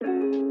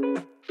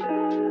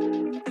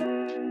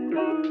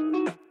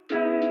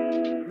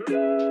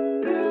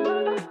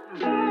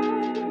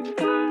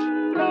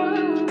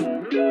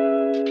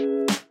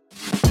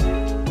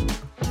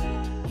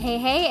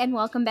and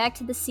welcome back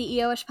to the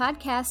CEO-ish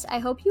podcast. I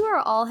hope you are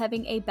all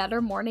having a better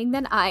morning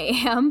than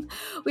I am.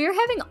 We are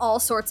having all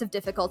sorts of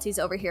difficulties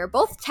over here,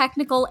 both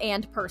technical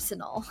and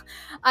personal.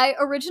 I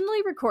originally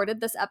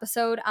recorded this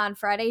episode on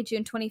Friday,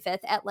 June 25th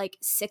at like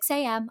 6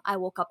 a.m. I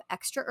woke up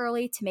extra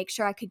early to make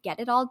sure I could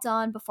get it all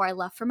done before I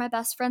left for my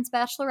best friend's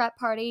bachelorette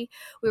party.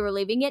 We were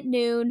leaving at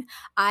noon.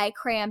 I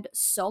crammed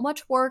so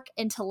much work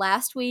into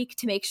last week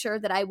to make sure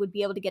that I would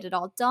be able to get it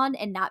all done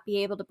and not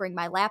be able to bring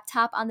my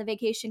laptop on the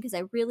vacation because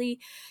I really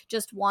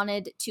just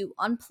wanted to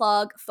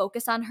unplug,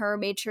 focus on her,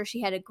 made sure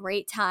she had a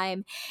great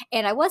time,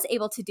 and I was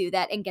able to do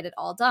that and get it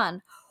all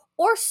done.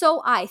 Or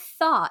so I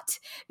thought,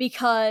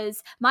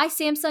 because my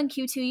Samsung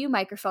Q2U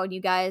microphone, you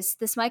guys,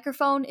 this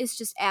microphone is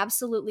just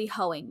absolutely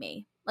hoeing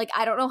me. Like,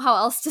 I don't know how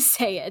else to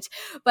say it,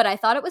 but I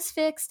thought it was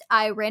fixed.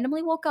 I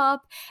randomly woke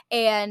up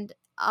and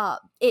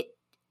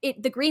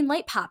the green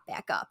light popped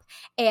back up,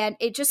 and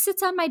it just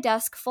sits on my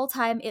desk full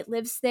time. It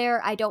lives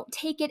there. I don't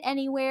take it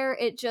anywhere.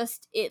 It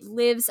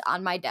lives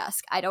on my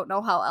desk. I don't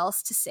know how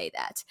else to say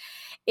that.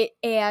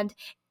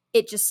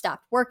 It just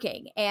stopped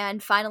working.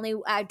 And finally,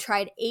 I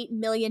tried 8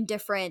 million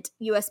different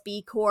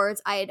USB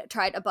cords. I had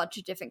tried a bunch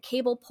of different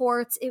cable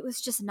ports. It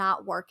was just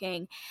not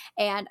working.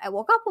 And I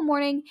woke up one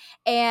morning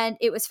and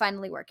it was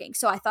finally working.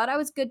 So I thought I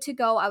was good to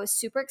go. I was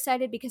super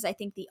excited because I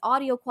think the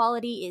audio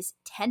quality is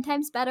 10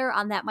 times better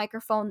on that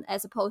microphone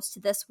as opposed to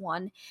this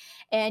one.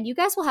 And you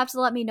guys will have to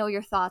let me know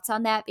your thoughts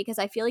on that because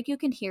I feel like you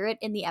can hear it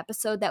in the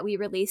episode that we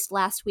released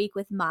last week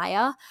with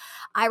Maya.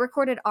 I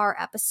recorded our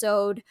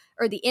episode,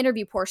 or the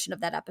interview portion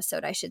of that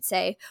episode, I should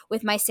say,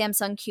 with my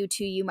Samsung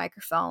Q2U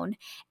microphone,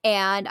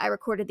 and I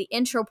recorded the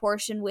intro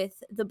portion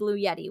with the Blue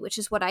Yeti, which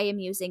is what I am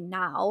using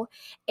now,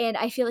 and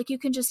I feel like you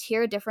can just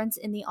hear a difference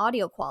in the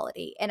audio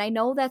quality, and I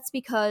know that's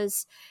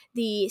because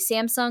the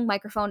Samsung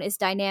microphone is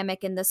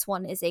dynamic and this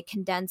one is a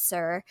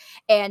condenser,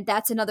 and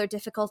that's another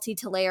difficulty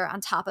to layer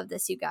on top of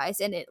this, you guys,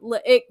 and it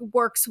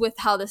works with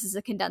how this is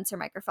a condenser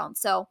microphone.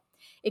 So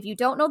if you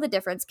don't know the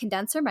difference,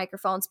 condenser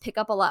microphones pick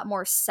up a lot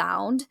more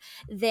sound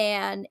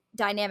than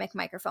dynamic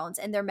microphones,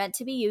 and they're meant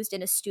to be used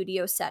in a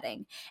studio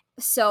setting.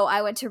 So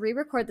I went to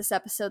re-record this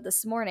episode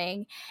this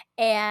morning,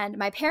 and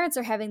my parents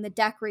are having the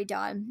deck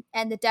redone,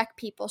 and the deck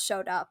people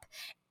showed up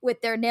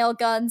with their nail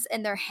guns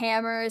and their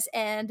hammers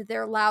and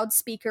their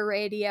loudspeaker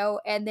radio,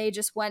 and they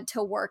just went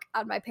to work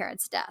on my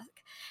parents'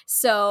 deck.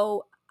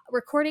 So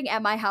recording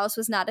at my house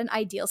was not an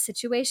ideal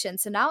situation.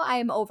 So now I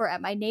am over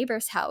at my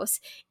neighbor's house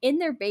in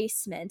their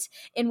basement,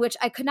 in which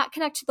I could not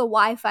connect to the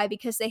Wi-Fi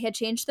because they had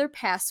changed their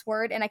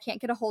password and I can't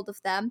get a hold of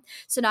them.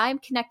 So now I'm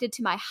connected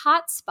to my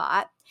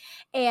hotspot,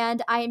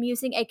 and I am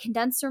using a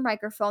condenser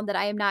microphone that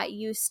I am not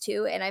used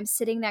to, and I'm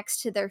sitting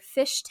next to their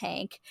fish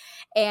tank,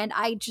 and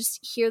I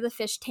just hear the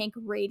fish tank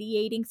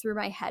radiating through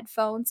my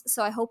headphones.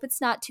 So I hope it's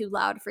not too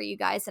loud for you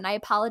guys, and I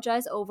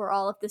apologize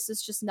overall if this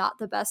is just not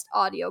the best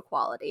audio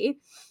quality.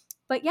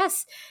 But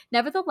yes,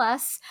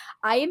 nevertheless,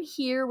 I am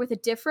here with a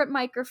different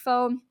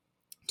microphone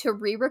to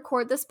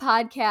re-record this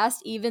podcast,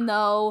 even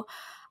though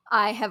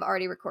I have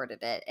already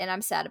recorded it, and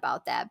I'm sad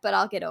about that, but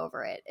I'll get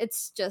over it.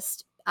 It's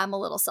just, I'm a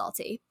little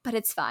salty, but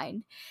it's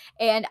fine.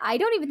 And I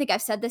don't even think I've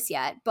said this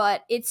yet,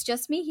 but it's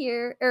just me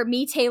here, or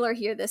me, Taylor,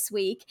 here this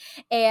week,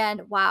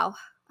 and wow,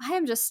 I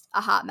am just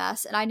a hot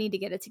mess, and I need to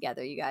get it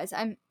together, you guys.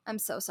 I'm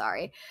so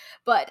sorry.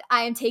 But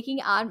I am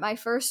taking on my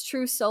first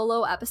true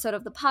solo episode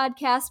of the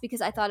podcast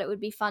because I thought it would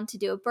be fun to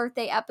do a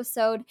birthday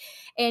episode.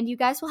 And you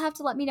guys will have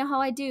to let me know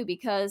how I do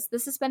because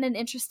this has been an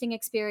interesting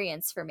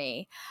experience for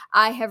me.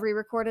 I have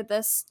re-recorded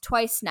this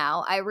twice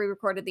now. I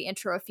re-recorded the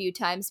intro a few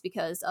times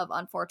because of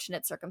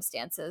unfortunate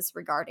circumstances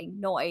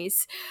regarding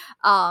noise.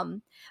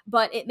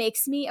 But it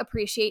makes me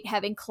appreciate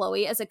having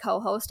Chloe as a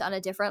co-host on a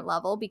different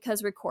level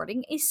because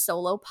recording a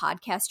solo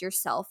podcast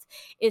yourself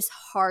is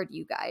hard,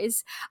 you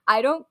guys.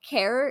 I don't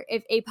care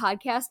if a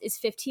podcast is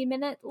 15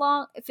 minutes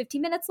long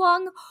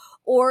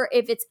or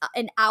if it's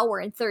an hour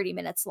and 30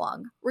 minutes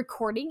long.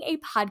 Recording a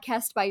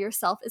podcast by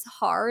yourself is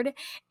hard,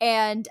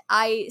 and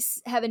I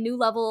have a new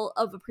level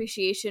of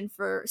appreciation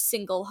for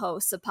single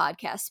hosts of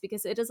podcasts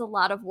because it is a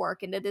lot of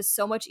work, and it is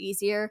so much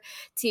easier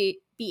to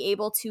be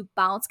able to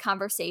bounce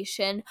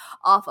conversation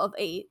off of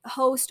a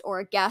host or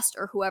a guest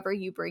or whoever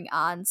you bring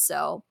on.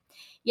 So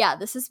yeah,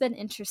 this has been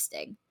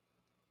interesting.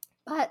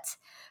 But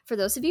for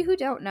those of you who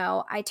don't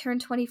know, I turned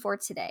 24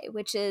 today,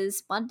 which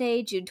is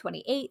Monday, June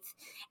 28th,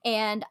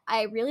 and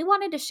I really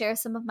wanted to share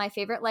some of my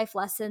favorite life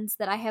lessons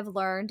that I have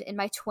learned in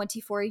my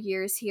 24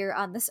 years here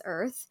on this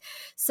earth.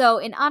 So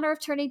in honor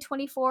of turning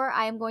 24,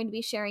 I am going to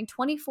be sharing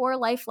 24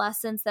 life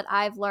lessons that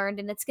I've learned,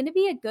 and it's going to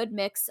be a good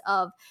mix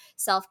of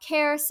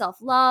self-care,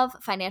 self-love,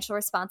 financial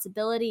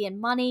responsibility and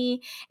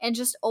money, and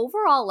just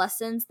overall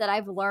lessons that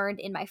I've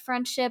learned in my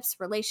friendships,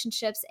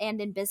 relationships,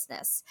 and in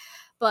business.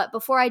 But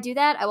before I do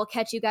that, I will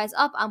catch you guys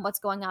up on what's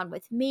going on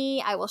with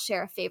me. I will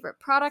share a favorite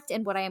product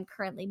and what I am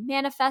currently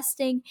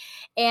manifesting.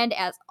 And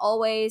as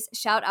always,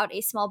 shout out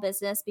a small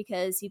business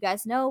because you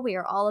guys know we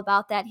are all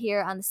about that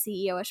here on the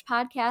CEO-ish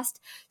podcast.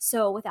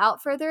 So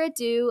without further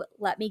ado,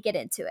 let me get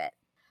into it.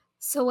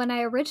 So, when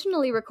I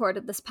originally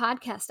recorded this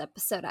podcast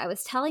episode, I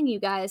was telling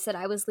you guys that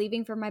I was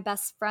leaving for my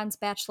best friend's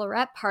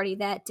bachelorette party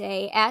that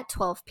day at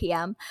 12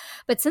 p.m.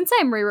 But since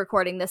I'm re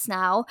recording this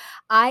now,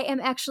 I am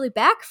actually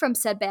back from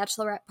said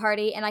bachelorette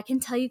party and I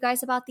can tell you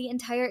guys about the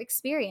entire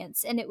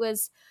experience. And it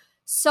was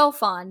so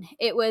fun.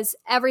 It was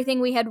everything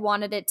we had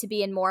wanted it to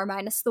be and more,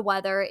 minus the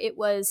weather. It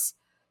was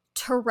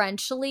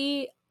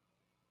torrentially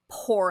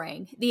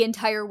pouring the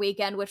entire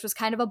weekend, which was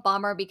kind of a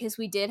bummer because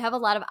we did have a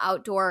lot of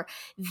outdoor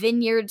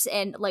vineyards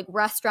and like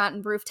restaurant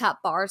and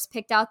rooftop bars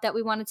picked out that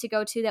we wanted to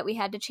go to that we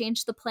had to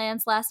change the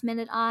plans last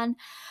minute on.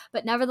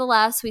 But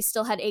nevertheless, we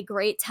still had a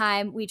great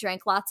time. We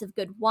drank lots of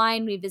good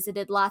wine. We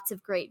visited lots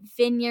of great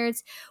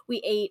vineyards.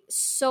 We ate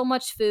so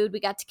much food.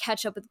 We got to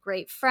catch up with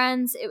great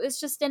friends. It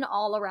was just an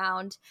all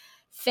around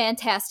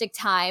fantastic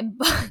time.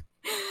 But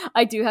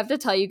I do have to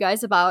tell you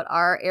guys about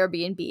our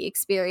Airbnb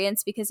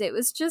experience because it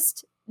was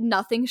just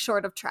nothing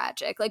short of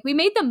tragic. Like, we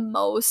made the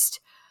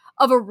most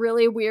of a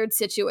really weird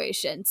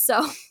situation.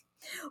 So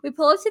we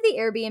pull up to the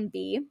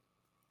Airbnb,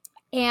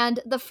 and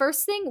the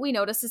first thing we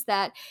notice is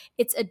that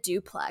it's a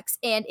duplex,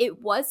 and it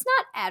was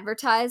not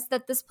advertised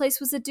that this place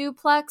was a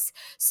duplex.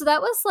 So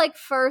that was like,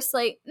 first,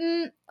 like,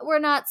 we're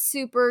not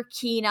super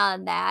keen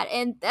on that.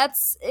 And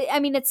that's, I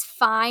mean, it's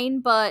fine,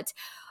 but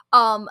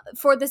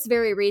for this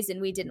very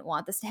reason, we didn't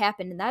want this to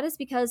happen. And that is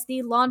because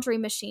the laundry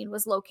machine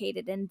was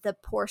located in the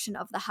portion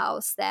of the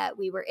house that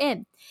we were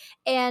in.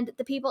 And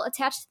the people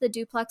attached to the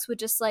duplex would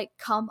just like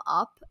come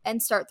up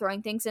and start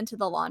throwing things into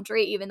the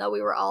laundry, even though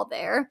we were all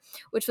there,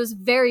 which was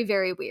very,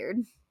 very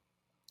weird.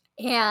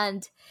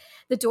 And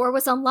the door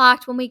was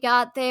unlocked when we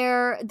got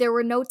there. There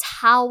were no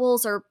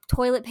towels or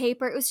toilet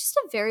paper. It was just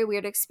a very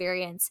weird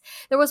experience.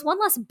 There was one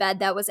less bed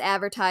that was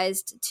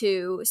advertised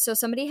too. So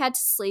somebody had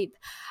to sleep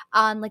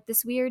on like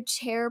this weird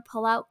chair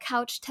pull-out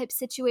couch type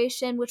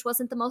situation, which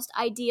wasn't the most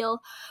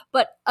ideal.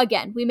 But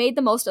again, we made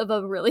the most of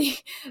a really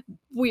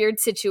weird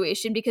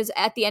situation because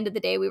at the end of the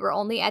day, we were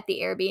only at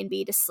the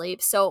Airbnb to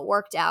sleep. So it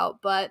worked out.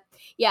 But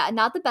yeah,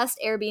 not the best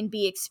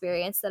Airbnb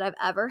experience that I've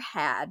ever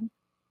had.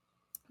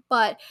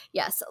 But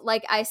yes,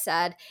 like I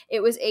said,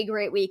 it was a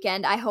great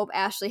weekend. I hope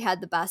Ashley had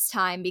the best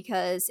time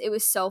because it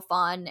was so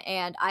fun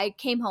and I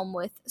came home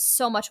with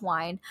so much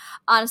wine.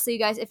 Honestly, you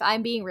guys, if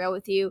I'm being real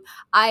with you,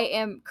 I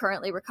am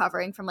currently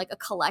recovering from like a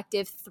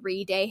collective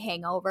 3-day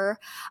hangover.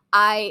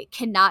 I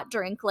cannot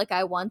drink like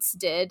I once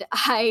did.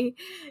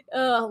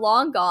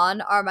 Long gone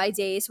are my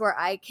days where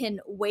I can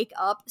wake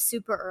up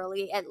super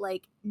early at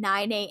like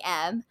 9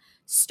 a.m.,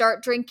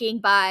 start drinking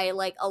by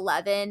like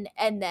 11,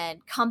 and then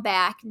come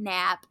back,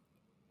 nap,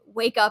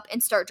 wake up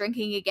and start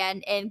drinking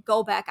again and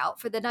go back out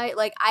for the night.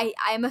 Like,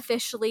 I'm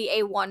officially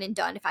a one and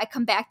done. If I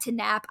come back to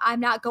nap, I'm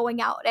not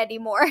going out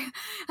anymore.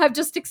 I've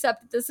just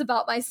accepted this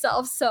about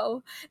myself.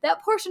 So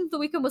that portion of the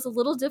weekend was a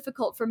little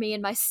difficult for me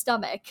in my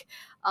stomach.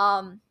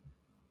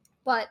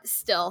 But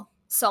still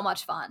so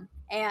much fun.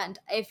 And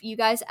if you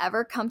guys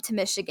ever come to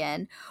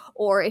Michigan,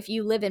 or if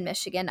you live in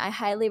Michigan, I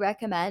highly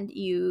recommend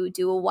you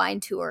do a wine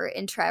tour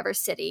in Traverse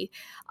City.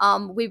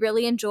 We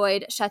really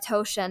enjoyed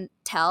Chateau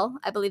Chantel.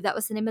 I believe that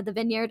was the name of the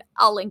vineyard.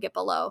 I'll link it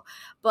below.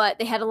 But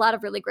they had a lot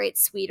of really great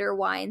sweeter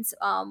wines.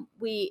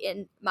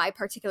 In my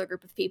particular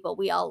group of people,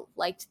 we all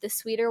liked the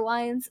sweeter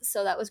wines,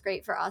 so that was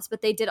great for us.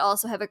 But they did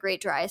also have a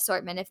great dry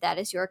assortment, if that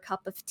is your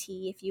cup of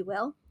tea, if you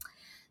will.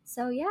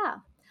 So yeah,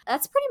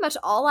 that's pretty much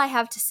all I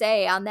have to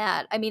say on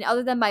that. I mean,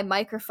 other than my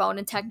microphone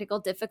and technical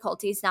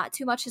difficulties, not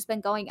too much has been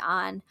going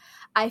on.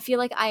 I feel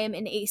like I am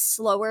in a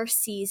slower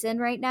season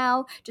right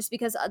now just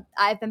because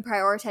I've been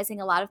prioritizing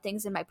a lot of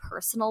things in my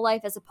personal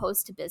life as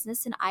opposed to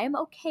business, and I am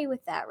okay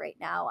with that right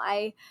now.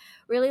 I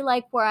really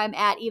like where I'm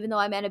at, even though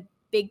I'm at a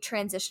big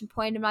transition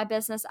point in my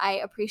business. I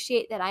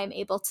appreciate that I am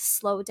able to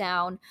slow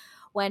down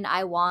when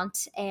I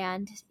want,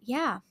 and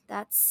yeah,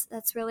 that's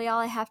really all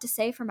I have to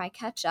say for my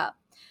catch up.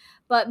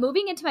 But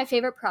moving into my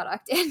favorite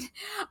product, and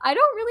I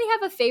don't really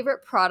have a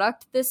favorite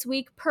product this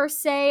week per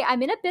se.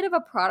 I'm in a bit of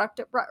a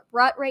product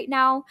rut right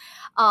now.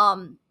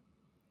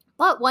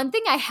 But one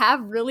thing I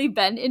have really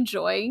been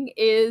enjoying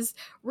is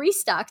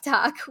Restock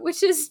Talk,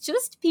 which is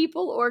just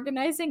people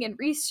organizing and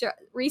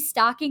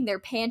restocking their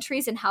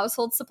pantries and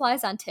household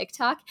supplies on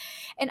TikTok.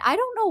 And I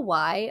don't know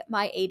why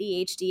my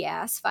ADHD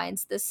ass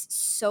finds this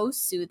so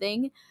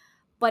soothing,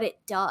 but it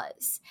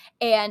does.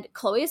 And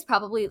Chloe is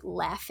probably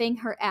laughing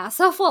her ass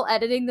off while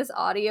editing this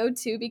audio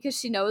too because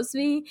she knows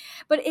me,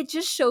 but it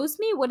just shows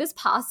me what is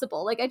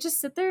possible. Like, I just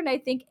sit there and I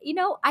think,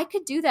 I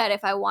could do that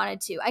if I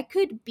wanted to. I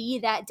could be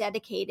that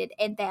dedicated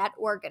and that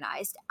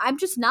organized. I'm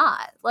just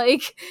not.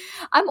 Like,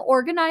 I'm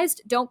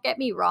organized, don't get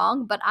me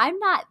wrong, but I'm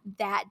not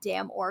that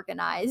damn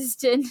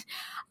organized. And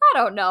I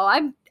don't know.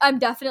 I'm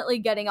definitely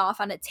getting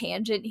off on a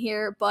tangent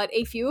here, but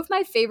a few of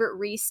my favorite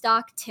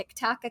Restock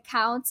TikTok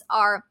accounts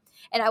are,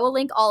 and I will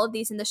link all of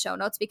these in the show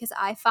notes because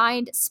I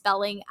find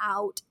spelling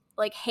out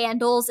like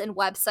handles and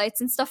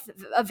websites and stuff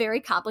a very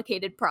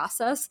complicated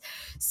process.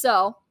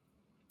 So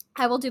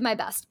I will do my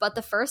best. But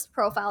the first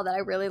profile that I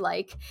really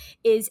like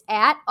is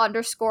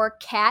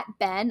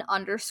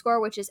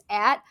 @_catben_, which is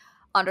 @_CATBEN_.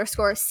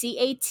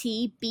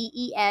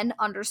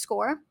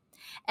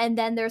 And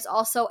then there's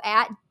also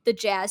at the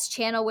Jazz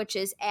channel, which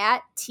is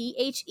at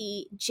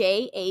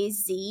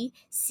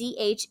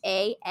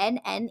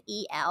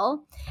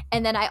TheJazChannel.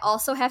 And then I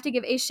also have to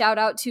give a shout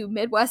out to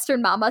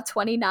Midwestern Mama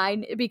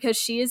 29 because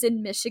she is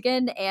in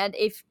Michigan, and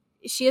if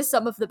she has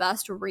some of the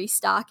best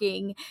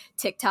restocking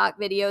TikTok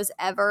videos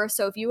ever.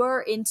 So if you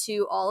are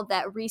into all of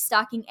that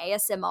restocking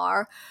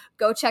ASMR,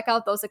 go check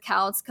out those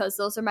accounts because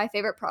those are my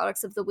favorite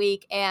products of the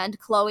week. And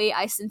Chloe,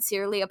 I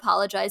sincerely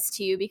apologize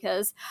to you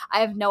because I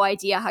have no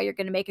idea how you're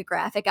going to make a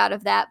graphic out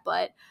of that,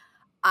 but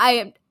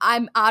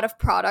I'm out of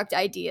product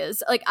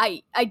ideas. Like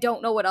I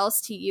don't know what else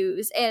to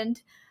use.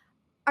 And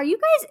are you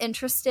guys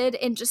interested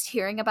in just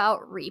hearing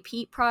about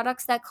repeat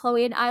products that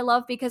Chloe and I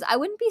love? Because I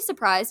wouldn't be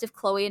surprised if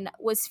Chloe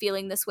was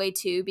feeling this way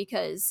too,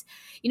 because,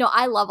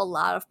 I love a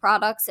lot of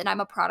products and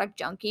I'm a product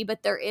junkie,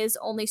 but there is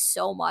only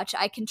so much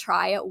I can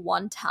try at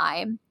one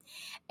time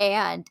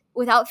and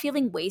without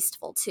feeling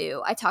wasteful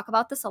too. I talk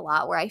about this a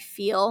lot where I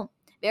feel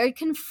very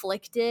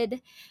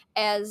conflicted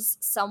as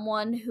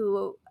someone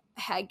who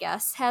I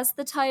guess has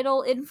the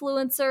title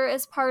influencer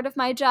as part of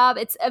my job.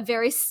 It's a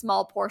very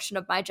small portion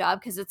of my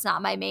job because it's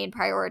not my main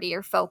priority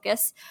or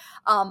focus.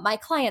 My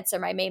clients are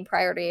my main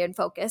priority and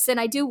focus, and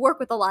I do work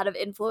with a lot of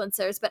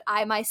influencers, but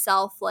I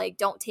myself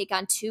don't take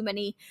on too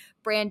many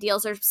brand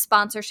deals or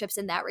sponsorships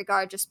in that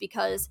regard just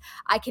because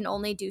I can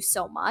only do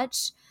so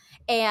much.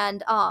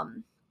 And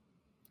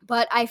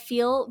but I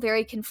feel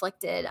very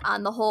conflicted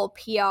on the whole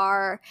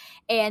PR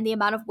and the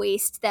amount of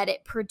waste that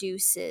it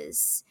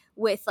produces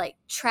with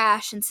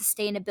trash and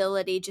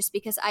sustainability, just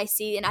because I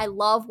see and I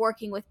love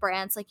working with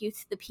brands like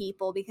Youth to the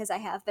People because I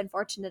have been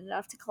fortunate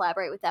enough to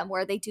collaborate with them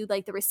where they do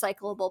the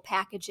recyclable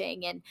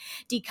packaging and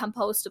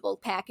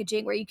decompostable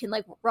packaging where you can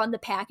run the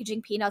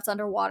packaging peanuts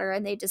underwater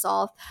and they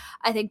dissolve.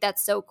 I think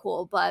that's so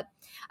cool, but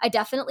I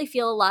definitely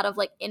feel a lot of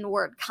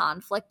inward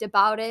conflict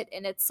about it,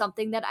 and it's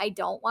something that I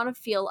don't want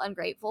to feel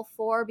ungrateful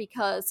for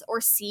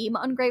or seem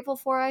ungrateful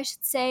for, I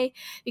should say,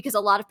 because a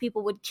lot of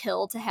people would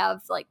kill to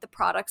have the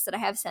products that I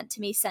have sent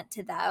to me sent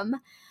to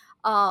them.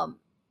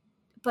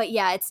 But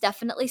yeah, it's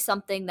definitely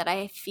something that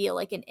I feel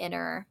an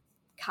inner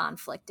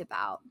conflict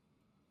about.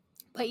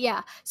 But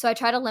yeah, so I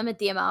try to limit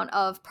the amount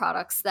of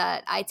products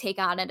that I take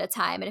on at a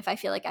time. And if I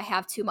feel like I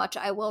have too much,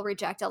 I will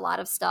reject a lot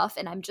of stuff.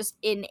 And I'm just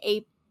in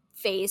a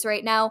phase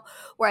right now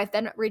where I've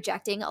been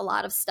rejecting a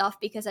lot of stuff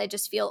because I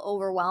just feel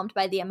overwhelmed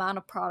by the amount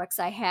of products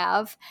I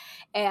have,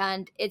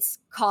 and it's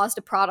caused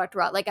a product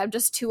rut. I'm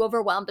just too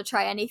overwhelmed to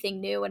try anything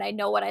new, and I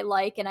know what I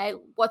like, and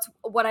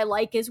what I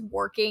like is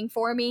working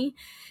for me.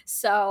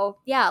 So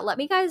yeah, let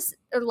me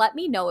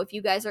know if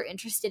you guys are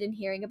interested in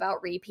hearing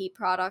about repeat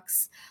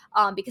products,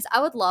 because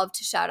I would love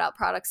to shout out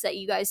products that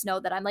you guys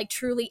know that I'm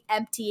truly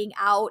emptying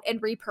out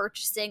and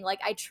repurchasing.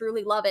 I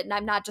truly love it, and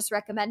I'm not just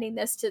recommending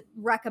this to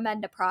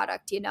recommend a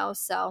product,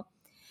 so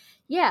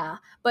yeah.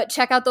 But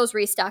check out those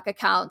restock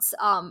accounts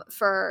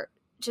for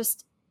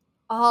just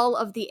all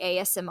of the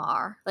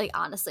ASMR.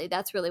 Honestly,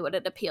 that's really what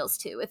it appeals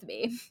to with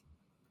me.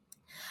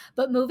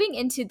 But moving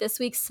into this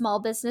week's small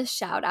business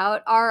shout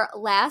out, our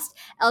last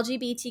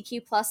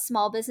LGBTQ plus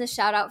small business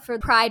shout out for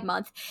Pride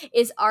Month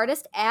is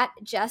artist at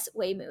Jess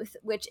Weymouth,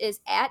 which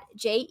is at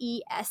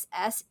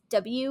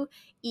JessWeymouth.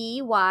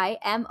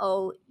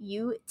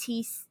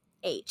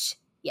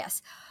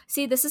 Yes.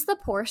 See, this is the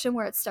portion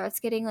where it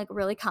starts getting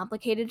really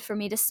complicated for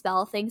me to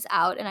spell things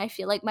out, and I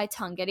feel like my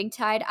tongue getting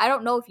tied. I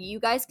don't know if you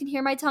guys can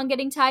hear my tongue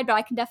getting tied, but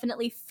I can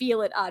definitely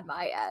feel it on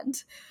my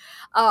end.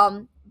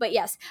 But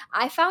yes,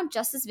 I found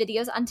Jess's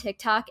videos on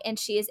TikTok, and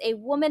she is a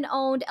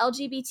woman-owned,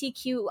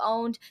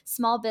 LGBTQ-owned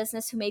small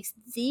business who makes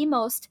the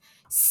most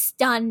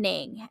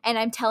stunning, and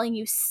I'm telling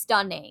you,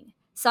 stunning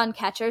sun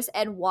catchers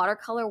and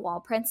watercolor wall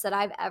prints that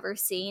I've ever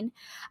seen.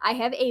 I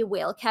have a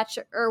whale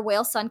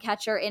sun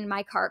catcher in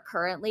my cart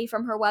currently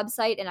from her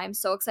website, and I'm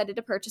so excited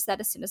to purchase that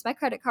as soon as my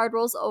credit card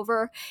rolls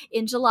over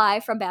in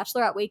July from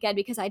Bachelorette weekend,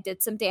 because I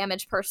did some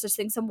damage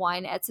purchasing some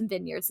wine at some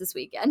vineyards this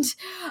weekend.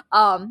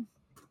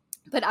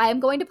 But I am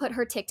going to put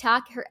her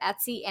TikTok, her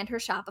Etsy, and her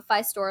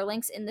Shopify store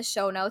links in the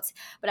show notes.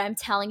 But I'm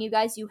telling you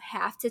guys, you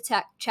have to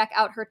check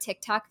out her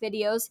TikTok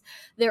videos.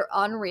 They're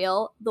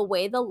unreal. The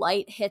way the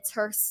light hits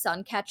her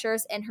sun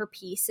catchers and her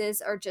pieces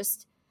are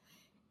just,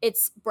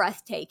 it's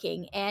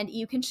breathtaking. And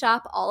you can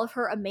shop all of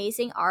her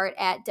amazing art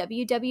at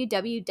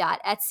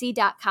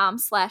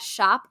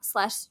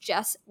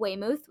www.etsy.com/shop/Jess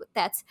Weymouth.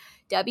 That's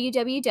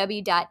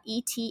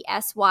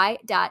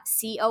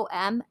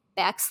www.etsy.com/shop/JessWeymouth.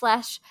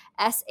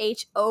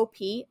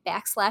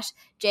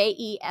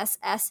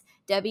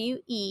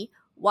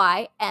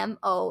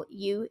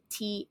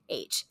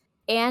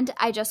 And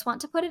I just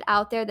want to put it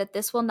out there that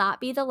this will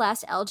not be the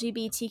last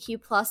LGBTQ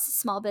plus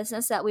small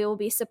business that we will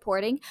be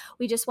supporting.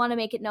 We just want to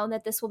make it known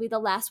that this will be the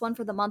last one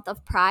for the month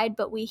of Pride,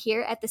 but we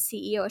here at the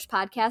CEO-ish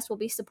podcast will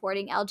be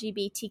supporting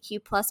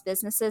LGBTQ plus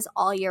businesses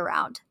all year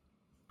round.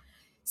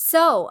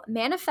 So,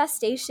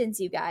 manifestations,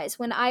 you guys.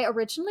 When I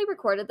originally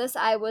recorded this,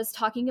 I was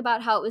talking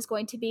about how it was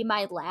going to be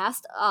my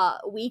last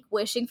week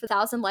wishing for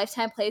 1,000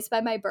 lifetime plays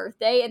by my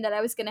birthday, and that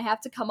I was going to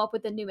have to come up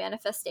with a new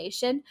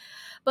manifestation.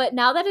 But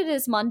now that it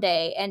is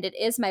Monday and it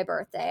is my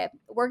birthday,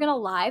 we're going to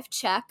live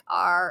check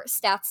our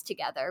stats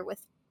together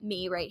with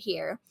me right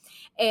here,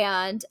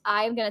 and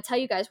I'm going to tell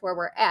you guys where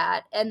we're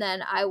at, and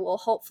then I will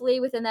hopefully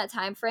within that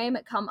time frame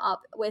come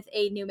up with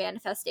a new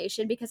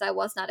manifestation, because I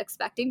was not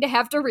expecting to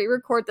have to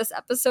re-record this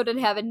episode and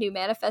have a new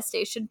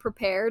manifestation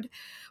prepared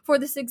for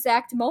this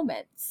exact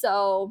moment.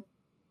 So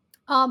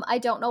I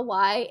don't know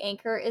why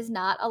Anchor is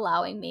not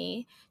allowing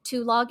me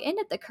to log in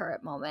at the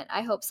current moment.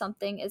 I hope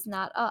something is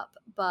not up,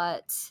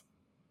 but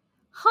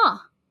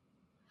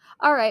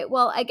all right,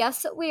 well, I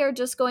guess we are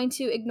just going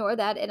to ignore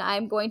that, and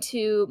I'm going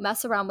to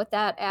mess around with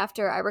that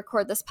after I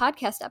record this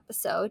podcast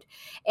episode.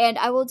 And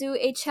I will do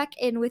a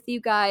check-in with you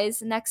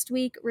guys next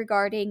week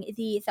regarding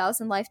the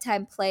 1,000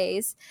 Lifetime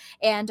Plays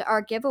and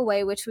our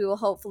giveaway, which we will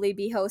hopefully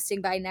be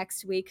hosting by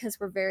next week, because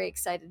we're very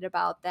excited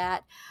about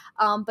that.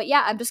 But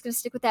yeah, I'm just going to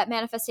stick with that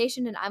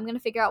manifestation, and I'm going to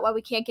figure out why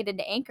we can't get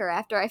into Anchor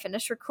after I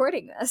finish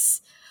recording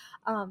this.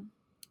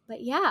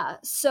 But yeah,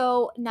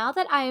 so now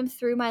that I am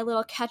through my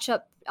little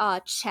catch-up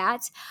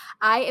chat,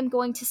 I am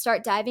going to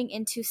start diving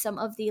into some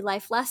of the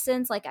life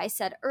lessons. Like I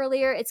said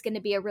earlier, it's going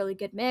to be a really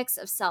good mix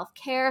of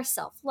self-care,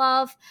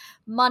 self-love,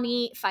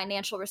 money,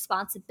 financial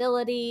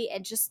responsibility,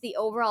 and just the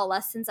overall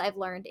lessons I've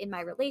learned in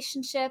my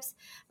relationships,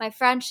 my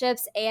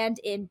friendships, and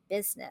in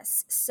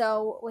business.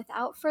 So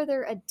without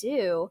further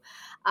ado,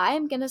 I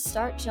am going to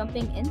start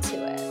jumping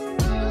into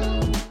it.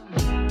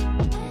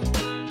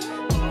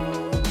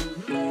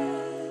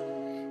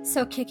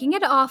 So kicking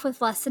it off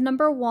with lesson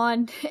number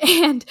 1,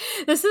 and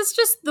this is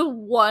just the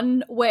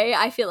one way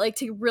I feel like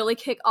to really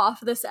kick off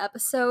this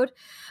episode,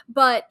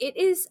 but it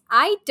is,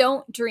 I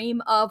don't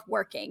dream of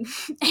working.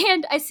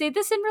 And I say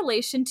this in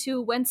relation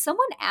to when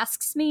someone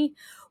asks me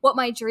what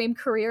my dream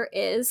career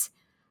is,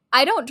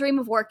 I don't dream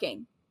of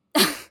working.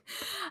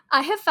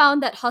 I have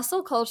found that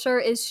hustle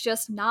culture is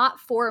just not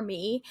for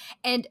me,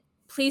 and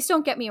please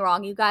don't get me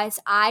wrong, you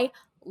guys, I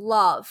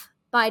love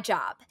my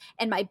job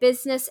and my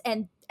business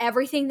and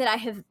everything that I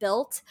have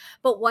built.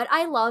 But what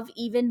I love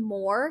even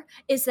more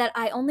is that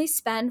I only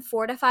spend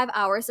 4 to 5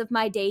 hours of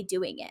my day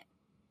doing it.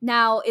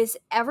 Now, is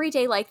every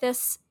day like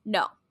this?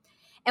 No.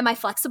 Am I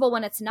flexible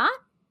when it's not?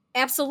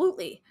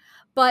 Absolutely.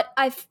 But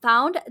I've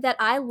found that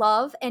I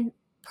love and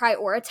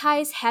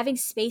prioritize having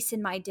space in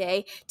my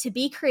day to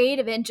be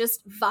creative and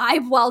just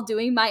vibe while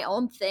doing my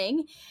own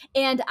thing.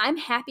 And I'm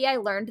happy I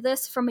learned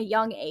this from a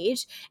young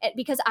age,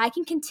 because I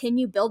can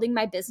continue building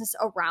my business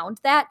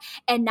around that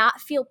and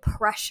not feel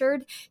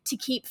pressured to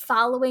keep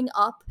following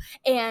up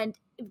and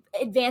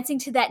advancing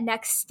to that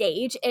next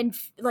stage, and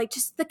like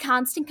just the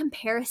constant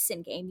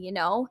comparison game, you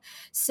know?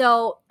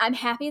 So I'm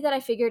happy that I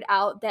figured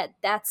out that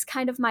that's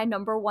kind of my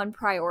number one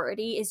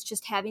priority, is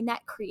just having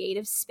that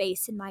creative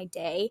space in my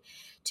day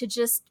to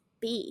just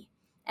be.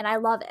 And I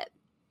love it.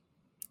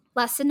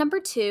 Lesson number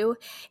 2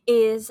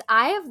 is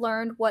I have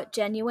learned what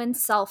genuine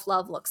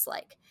self-love looks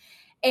like.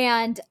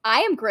 And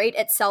I am great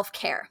at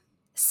self-care.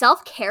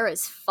 Self-care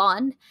is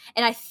fun,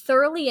 and I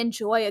thoroughly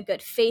enjoy a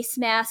good face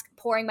mask,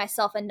 pouring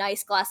myself a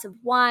nice glass of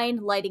wine,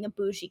 lighting a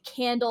bougie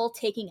candle,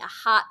 taking a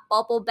hot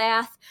bubble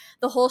bath,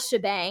 the whole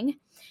shebang.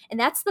 And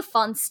that's the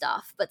fun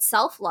stuff. But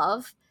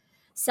self-love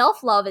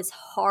is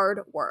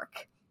hard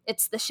work.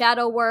 It's the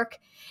shadow work,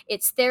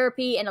 it's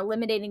therapy and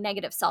eliminating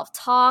negative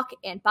self-talk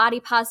and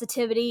body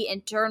positivity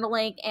and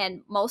journaling,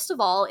 and most of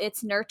all,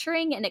 it's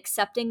nurturing and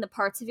accepting the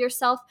parts of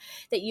yourself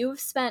that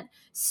you've spent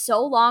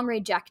so long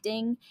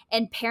rejecting,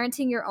 and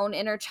parenting your own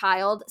inner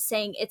child,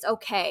 saying it's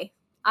okay,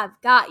 I've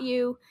got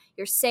you,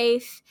 you're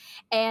safe.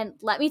 And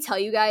let me tell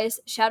you guys,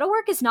 shadow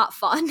work is not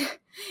fun.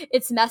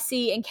 It's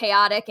messy and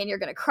chaotic, and you're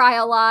going to cry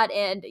a lot,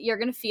 and you're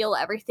going to feel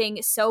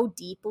everything so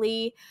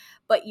deeply,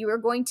 but you are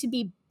going to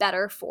be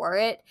better for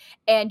it,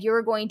 and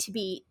you're going to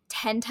be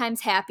 10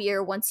 times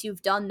happier once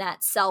you've done that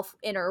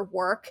inner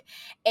work.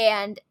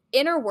 And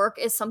inner work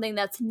is something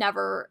that's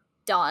never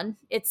done.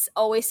 It's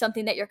always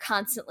something that you're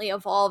constantly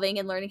evolving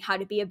and learning how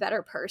to be a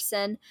better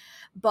person.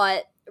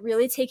 But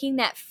really taking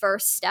that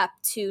first step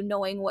to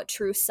knowing what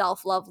true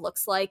self-love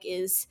looks like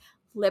is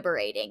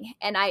liberating.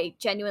 And I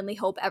genuinely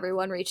hope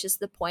everyone reaches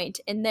the point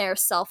in their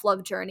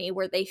self-love journey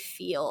where they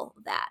feel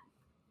that.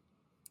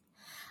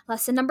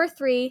 Lesson number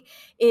 3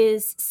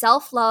 is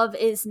self-love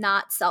is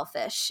not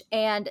selfish.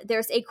 And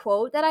there's a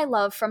quote that I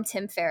love from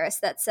Tim Ferriss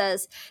that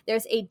says,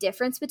 there's a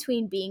difference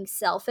between being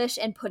selfish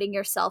and putting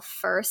yourself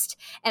first.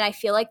 And I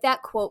feel like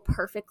that quote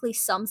perfectly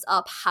sums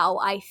up how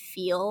I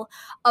feel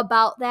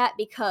about that,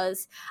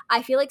 because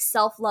I feel like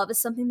self-love is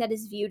something that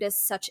is viewed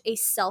as such a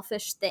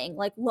selfish thing.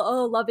 Like,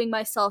 oh, loving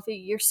myself,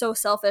 you're so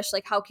selfish.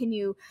 Like, how can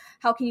you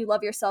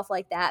love yourself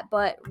like that?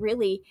 But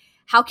really,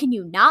 how can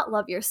you not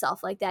love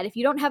yourself like that? If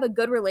you don't have a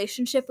good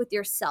relationship with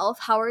yourself,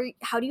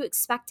 how do you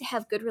expect to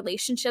have good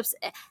relationships,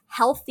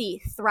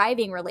 healthy,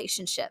 thriving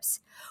relationships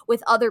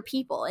with other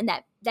people? And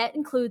that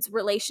includes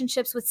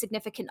relationships with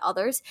significant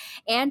others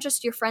and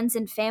just your friends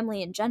and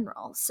family in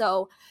general.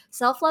 So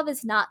self-love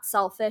is not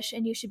selfish,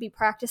 and you should be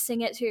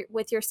practicing it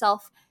with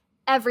yourself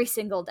every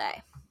single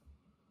day.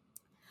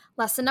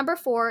 Lesson number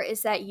 4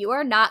 is that you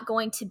are not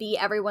going to be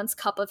everyone's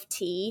cup of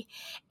tea,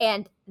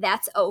 and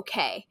that's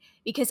okay.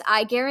 Because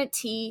I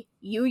guarantee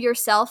you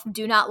yourself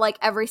do not like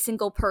every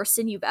single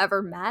person you've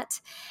ever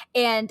met.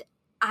 And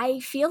I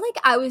feel like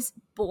I was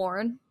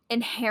born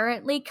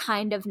inherently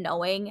kind of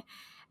knowing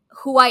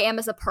who I am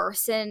as a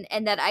person,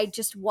 and that I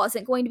just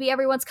wasn't going to be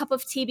everyone's cup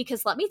of tea,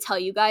 because let me tell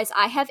you guys,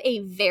 I have a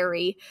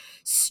very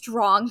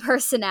strong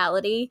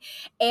personality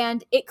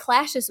and it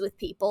clashes with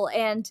people.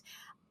 And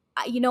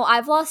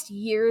I've lost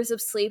years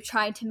of sleep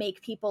trying to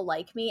make people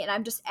like me, and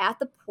I'm just at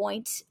the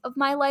point of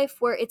my life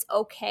where it's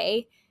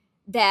okay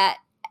that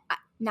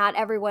not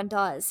everyone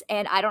does,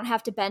 and I don't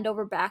have to bend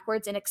over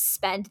backwards and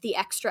expend the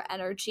extra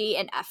energy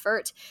and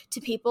effort to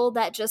people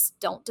that just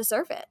don't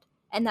deserve it,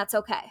 and that's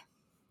okay.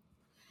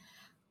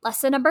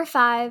 Lesson number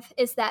 5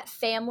 is that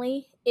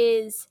family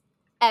is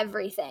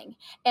everything.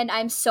 And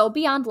I'm so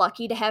beyond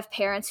lucky to have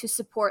parents who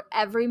support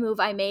every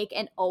move I make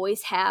and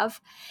always have.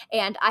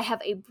 And I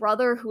have a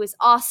brother who is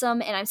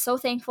awesome. And I'm so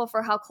thankful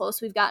for how close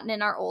we've gotten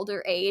in our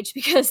older age,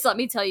 because let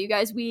me tell you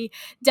guys, we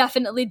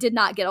definitely did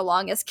not get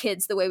along as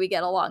kids the way we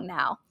get along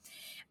now.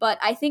 But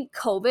I think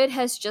COVID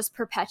has just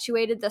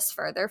perpetuated this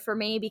further for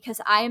me, because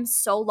I am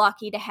so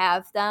lucky to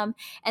have them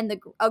and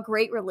a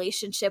great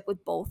relationship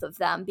with both of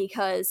them,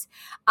 because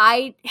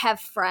I have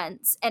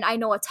friends and I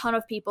know a ton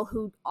of people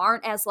who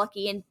aren't as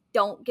lucky and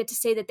don't get to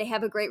say that they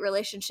have a great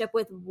relationship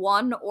with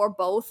one or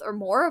both or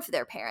more of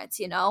their parents,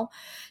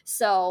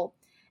 So,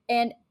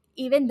 and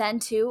even then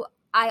too,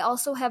 I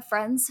also have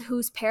friends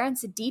whose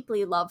parents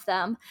deeply love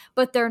them,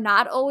 but they're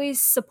not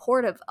always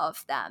supportive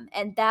of them.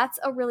 And that's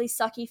a really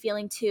sucky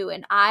feeling too.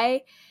 And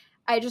I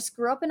just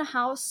grew up in a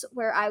house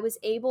where I was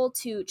able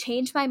to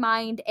change my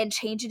mind and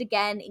change it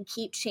again and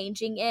keep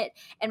changing it.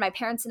 And my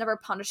parents never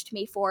punished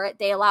me for it.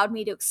 They allowed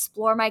me to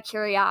explore my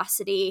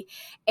curiosity.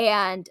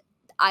 And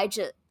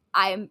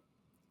I'm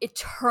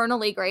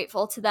eternally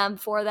grateful to them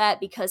for that,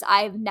 because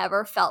I've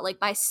never felt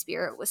like my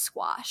spirit was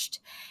squashed.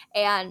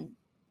 And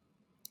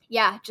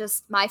yeah,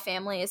 just my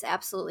family is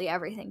absolutely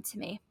everything to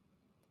me.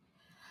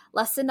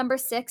 Lesson number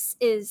 6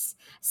 is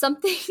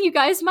something you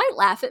guys might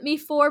laugh at me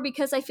for,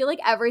 because I feel like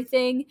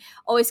everything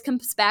always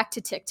comes back to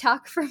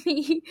TikTok for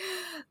me.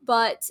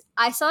 But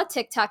I saw a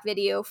TikTok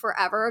video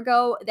forever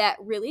ago that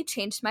really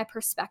changed my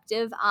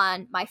perspective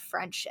on my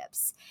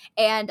friendships.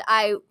 And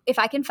if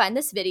I can find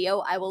this video,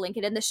 I will link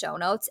it in the show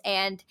notes.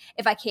 And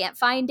if I can't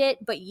find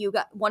it, but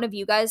one of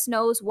you guys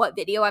knows what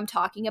video I'm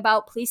talking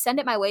about, please send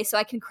it my way so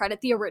I can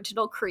credit the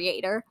original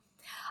creator.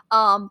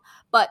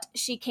 But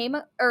she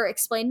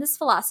explained this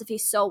philosophy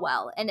so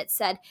well, and it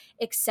said,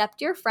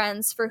 accept your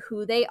friends for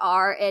who they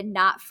are and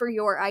not for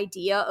your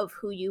idea of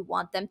who you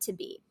want them to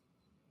be.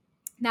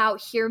 Now,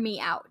 hear me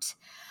out.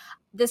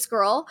 This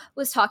girl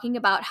was talking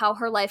about how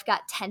her life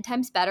got 10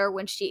 times better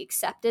when she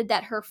accepted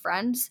that her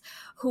friend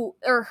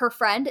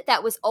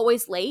that was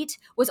always late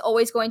was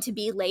always going to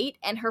be late,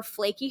 and her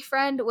flaky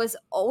friend was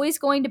always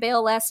going to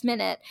bail last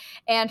minute,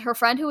 and her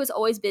friend who was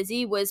always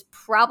busy was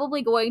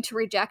probably going to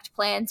reject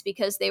plans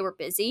because they were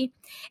busy.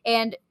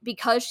 And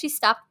because she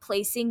stopped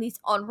placing these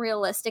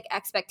unrealistic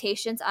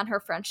expectations on her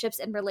friendships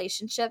and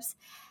relationships,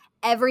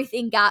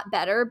 everything got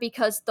better,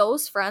 because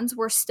those friends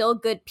were still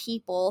good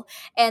people,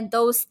 and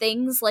those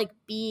things like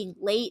being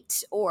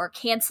late or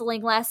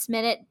canceling last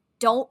minute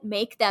don't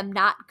make them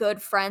not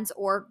good friends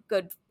or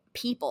good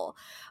people.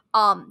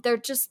 They're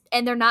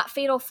not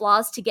fatal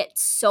flaws to get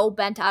so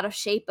bent out of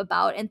shape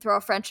about and throw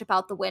a friendship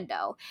out the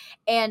window.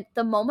 And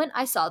the moment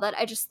I saw that,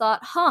 I just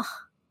thought,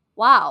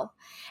 wow.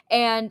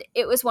 And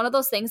it was one of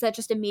those things that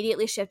just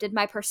immediately shifted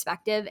my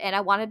perspective, and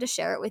I wanted to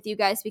share it with you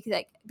guys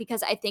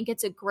because I think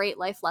it's a great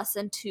life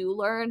lesson to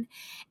learn.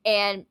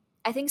 And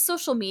I think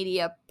social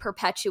media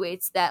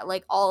perpetuates that,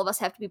 like, all of us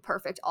have to be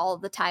perfect all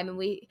of the time, and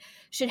we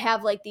should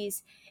have like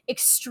these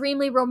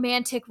extremely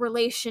romantic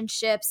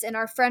relationships, and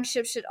our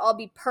friendships should all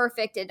be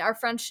perfect, and our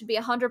friends should be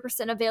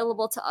 100%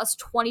 available to us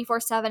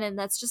 24/7, and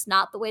that's just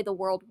not the way the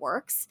world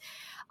works.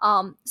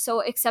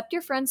 So accept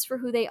your friends for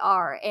who they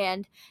are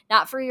and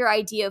not for your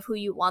idea of who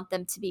you want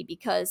them to be,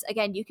 because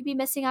again, you could be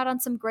missing out on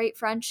some great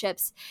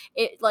friendships.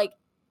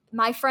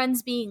 My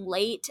friends being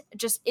late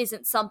just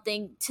isn't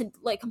something to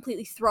like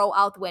completely throw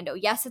out the window.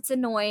 Yes, it's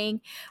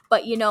annoying,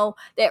 but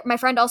that my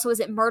friend also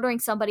isn't murdering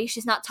somebody.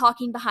 She's not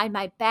talking behind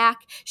my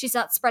back. She's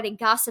not spreading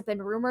gossip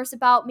and rumors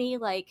about me.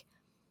 Like,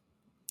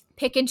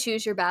 pick and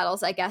choose your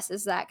battles, I guess,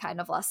 is that kind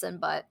of lesson,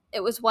 but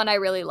it was one I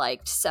really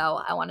liked, so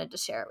I wanted to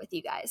share it with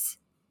you guys.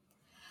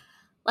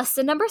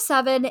 Lesson number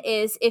 7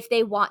 is, if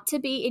they want to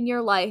be in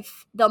your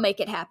life, they'll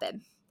make it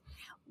happen.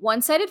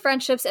 One-sided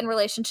friendships and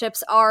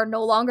relationships are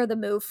no longer the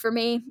move for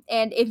me,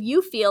 and if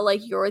you feel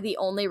like you're the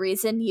only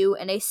reason you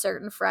and a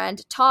certain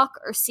friend talk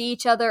or see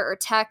each other or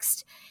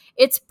text,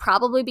 it's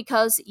probably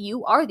because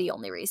you are the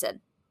only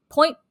reason.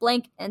 Point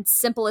blank and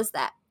simple as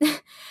that.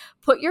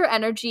 Put your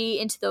energy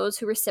into those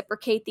who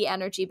reciprocate the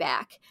energy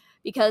back,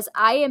 because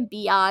I am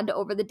beyond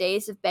over the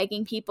days of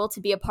begging people to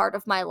be a part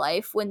of my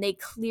life when they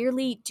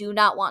clearly do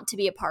not want to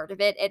be a part of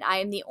it, and I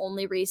am the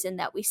only reason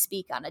that we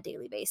speak on a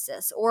daily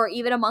basis or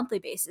even a monthly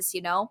basis,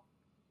 you know?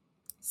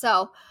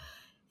 So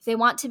if they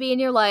want to be in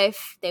your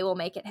life, they will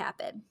make it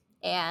happen.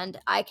 And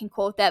I can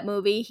quote that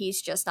movie,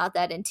 He's Just Not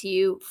That Into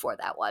You, for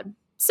that one.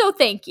 So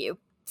thank you,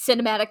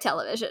 cinematic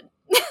television.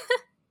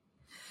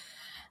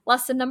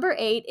 Lesson number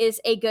 8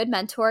 is a good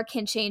mentor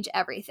can change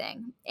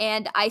everything.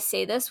 And I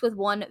say this with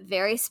one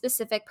very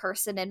specific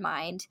person in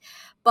mind.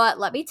 But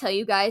let me tell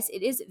you guys,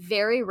 it is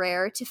very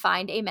rare to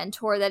find a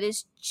mentor that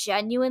is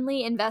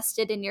genuinely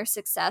invested in your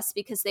success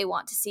because they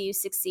want to see you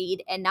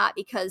succeed and not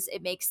because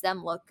it makes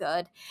them look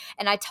good.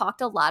 And I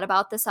talked a lot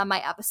about this on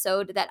my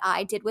episode that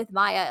I did with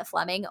Maya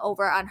Fleming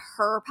over on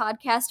her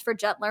podcast for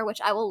Gentler, which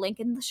I will link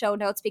in the show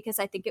notes because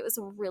I think it was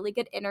a really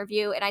good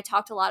interview. And I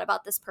talked a lot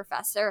about this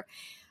professor,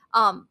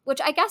 which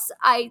I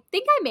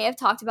think I may have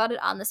talked about it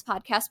on this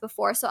podcast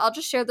before. So I'll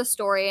just share the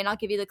story and I'll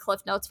give you the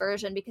Cliff Notes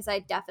version because I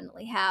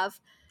definitely have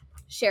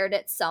shared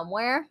it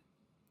somewhere.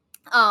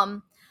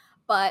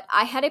 But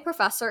I had a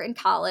professor in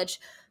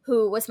college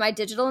who was my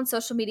digital and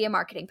social media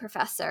marketing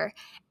professor.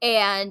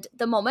 And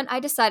the moment I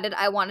decided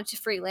I wanted to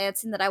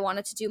freelance and that I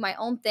wanted to do my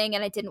own thing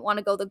and I didn't want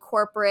to go the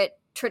corporate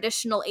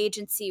traditional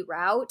agency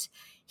route,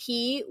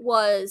 he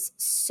was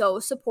so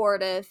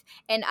supportive.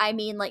 And I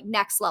mean like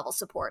next level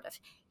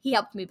supportive. He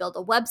helped me build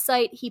a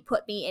website. He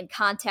put me in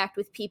contact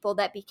with people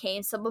that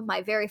became some of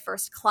my very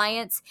first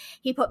clients.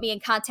 He put me in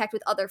contact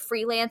with other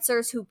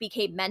freelancers who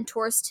became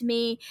mentors to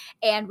me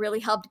and really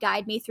helped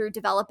guide me through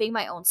developing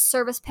my own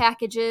service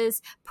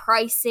packages,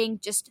 pricing,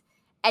 just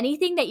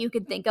anything that you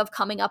can think of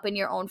coming up in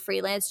your own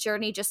freelance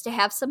journey, just to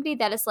have somebody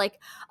that is like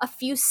a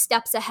few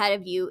steps ahead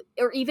of you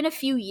or even a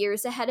few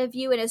years ahead of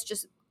you and has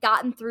just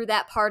gotten through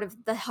that part of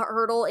the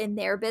hurdle in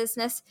their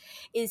business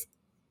is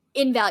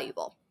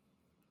invaluable.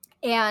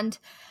 And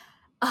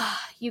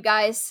you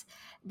guys,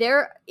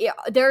 there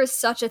is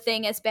such a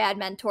thing as bad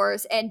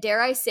mentors, and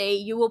dare I say,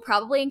 you will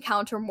probably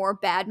encounter more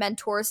bad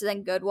mentors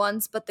than good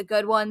ones, but the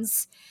good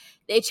ones,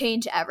 they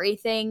change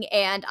everything.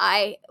 And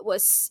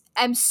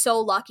I'm so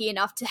lucky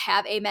enough to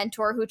have a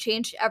mentor who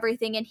changed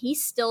everything, and he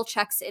still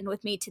checks in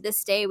with me to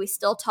this day. We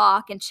still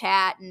talk and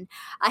chat, and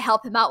I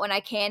help him out when I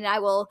can, and I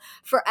will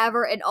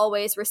forever and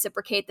always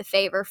reciprocate the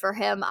favor for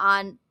him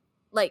on,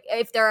 like,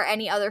 if there are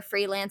any other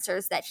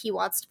freelancers that he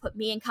wants to put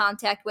me in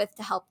contact with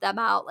to help them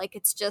out. Like,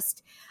 it's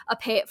just a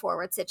pay it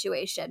forward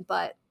situation,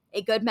 but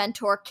a good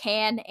mentor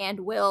can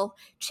and will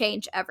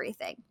change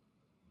everything.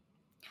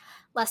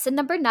 Lesson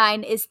number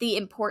 9 is the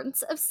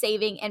importance of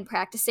saving and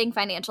practicing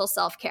financial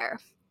self-care.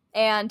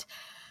 And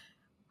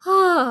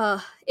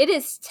it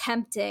is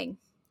tempting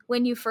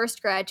when you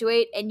first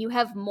graduate and you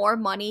have more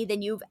money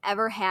than you've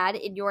ever had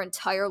in your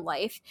entire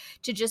life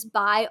to just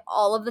buy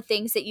all of the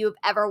things that you've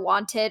ever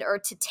wanted or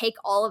to take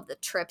all of the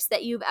trips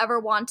that you've ever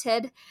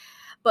wanted.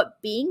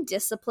 But being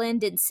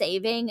disciplined in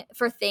saving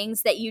for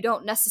things that you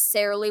don't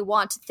necessarily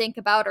want to think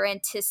about or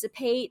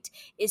anticipate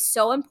is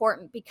so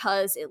important,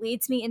 because it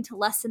leads me into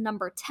lesson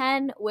number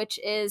 10, which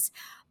is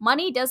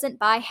money doesn't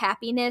buy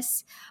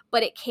happiness,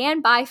 but it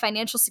can buy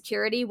financial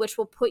security, which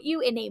will put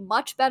you in a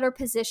much better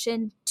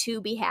position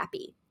to be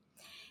happy.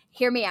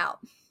 Hear me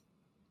out.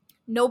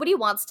 Nobody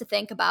wants to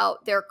think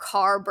about their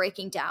car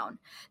breaking down,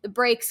 the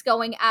brakes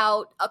going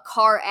out, a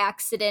car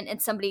accident,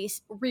 and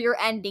somebody's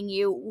rear-ending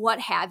you, what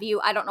have you.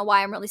 I don't know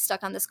why I'm really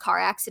stuck on this car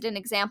accident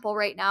example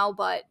right now,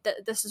 but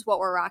this is what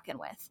we're rocking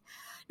with.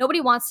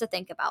 Nobody wants to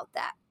think about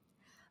that.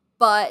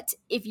 But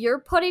if you're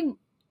putting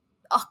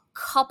a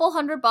couple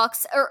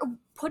 $100 or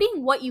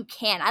putting what you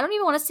can, I don't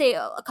even want to say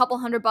a couple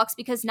 $100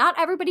 because not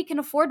everybody can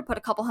afford to put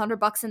a couple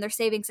 $100 in their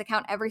savings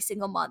account every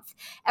single month.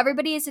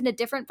 Everybody is in a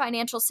different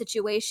financial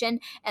situation,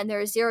 and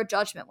there is zero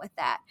judgment with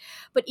that.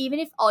 But even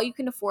if all you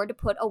can afford to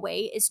put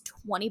away is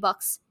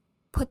 $20,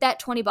 put that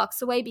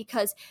 $20 away,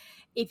 because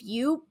if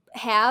you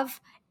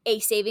have a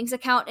savings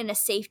account and a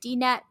safety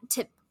net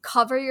to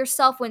cover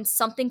yourself when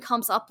something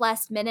comes up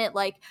last minute,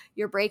 like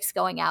your brakes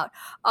going out,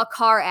 a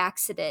car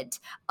accident,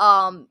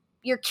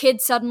 your kid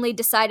suddenly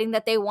deciding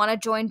that they want to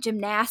join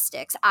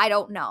gymnastics, I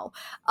don't know.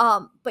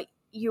 But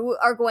you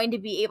are going to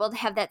be able to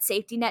have that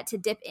safety net to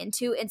dip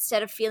into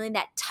instead of feeling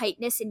that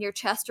tightness in your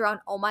chest around,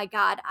 oh my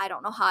God, I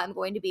don't know how I'm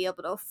going to be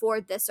able to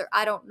afford this, or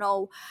I don't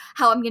know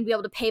how I'm going to be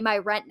able to pay my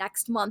rent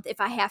next month if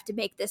I have to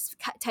make this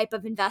type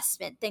of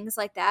investment, things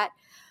like that.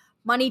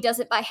 Money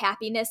doesn't buy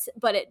happiness,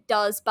 but it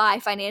does buy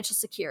financial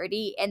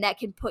security, and that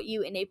can put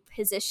you in a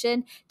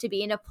position to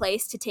be in a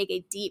place to take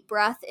a deep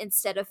breath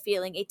instead of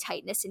feeling a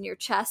tightness in your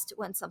chest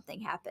when something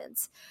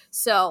happens.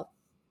 So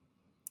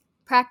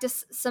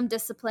practice some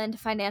disciplined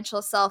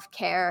financial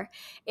self-care.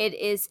 It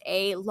is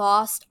a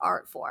lost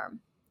art form.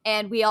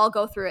 And we all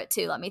go through it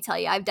too, let me tell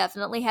you. I've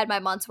definitely had my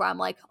months where I'm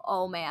like,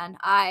 oh man,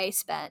 I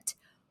spent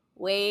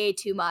way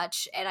too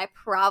much and I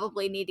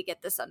probably need to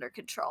get this under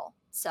control.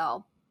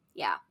 So,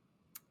 yeah.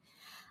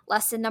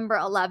 Lesson number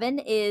 11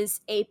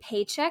 is a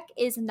paycheck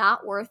is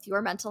not worth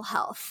your mental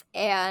health.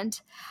 And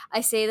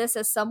I say this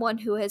as someone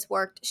who has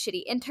worked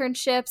shitty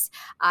internships.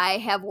 I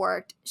have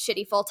worked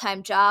shitty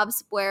full-time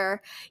jobs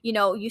where,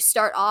 you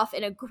start off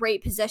in a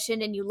great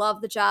position and you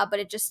love the job,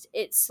 but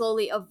it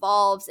slowly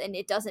evolves and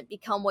it doesn't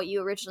become what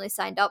you originally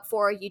signed up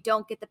for. You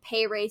don't get the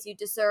pay raise you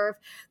deserve.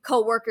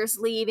 Coworkers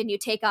leave and you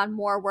take on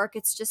more work.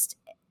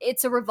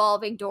 It's a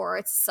revolving door.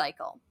 It's a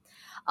cycle.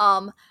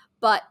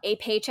 But a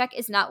paycheck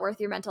is not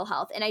worth your mental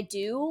health. And I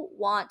do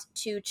want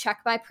to check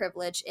my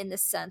privilege in the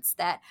sense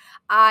that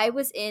I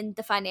was in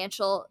the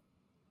financial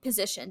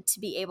position to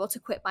be able to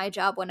quit my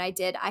job when I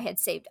did. I had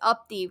saved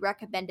up the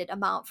recommended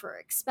amount for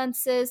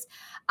expenses.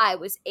 I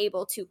was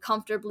able to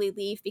comfortably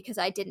leave because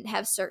I didn't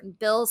have certain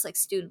bills like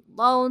student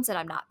loans, and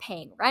I'm not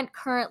paying rent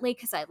currently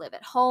because I live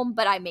at home,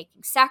 but I'm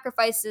making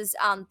sacrifices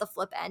on the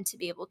flip end to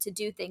be able to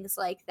do things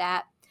like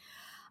that.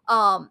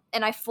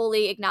 And I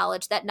fully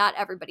acknowledge that not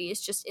everybody is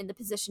just in the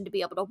position to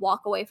be able to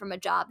walk away from a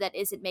job that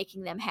isn't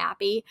making them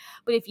happy.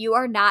 But if you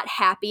are not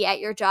happy at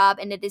your job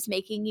and it is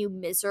making you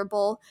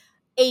miserable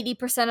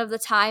 80% of the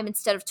time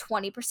instead of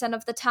 20%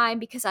 of the time,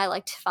 because I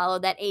like to follow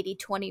that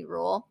 80-20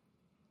 rule,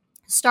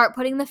 start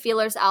putting the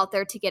feelers out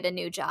there to get a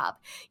new job.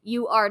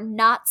 You are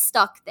not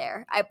stuck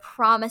there. I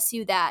promise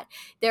you that.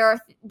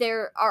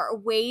 There are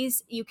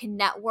ways you can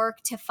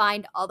network to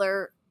find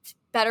other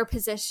better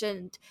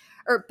positioned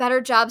or better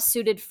jobs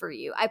suited for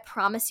you. I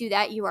promise you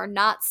that you are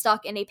not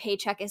stuck and a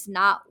paycheck is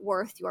not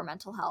worth your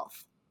mental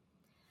health.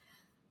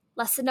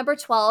 Lesson number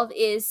 12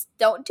 is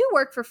don't do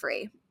work for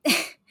free.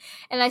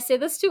 And I say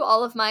this to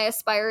all of my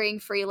aspiring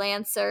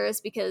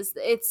freelancers because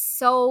it's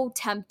so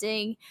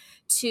tempting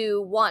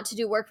to want to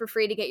do work for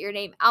free to get your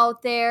name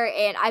out there.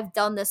 And I've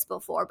done this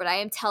before, but I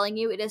am telling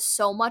you, it is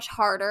so much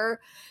harder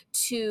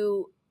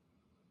to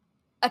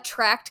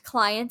attract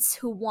clients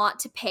who want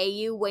to pay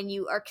you when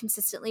you are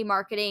consistently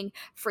marketing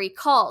free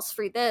calls,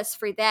 free this,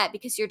 free that,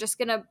 because you're just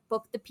going to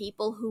book the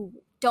people who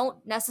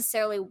don't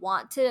necessarily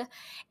want to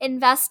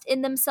invest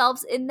in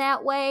themselves in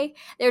that way.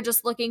 They're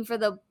just looking for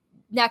the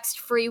next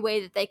free way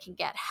that they can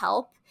get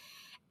help.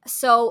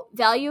 So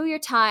value your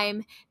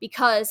time,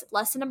 because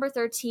lesson number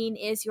 13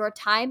 is your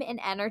time and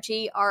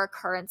energy are a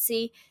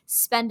currency.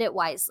 Spend it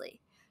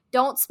wisely.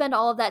 Don't spend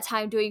all of that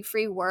time doing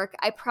free work.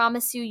 I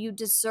promise you, you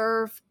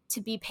deserve to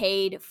be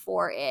paid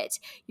for it.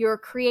 Your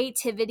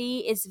creativity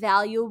is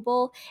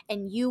valuable,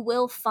 and you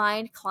will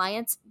find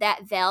clients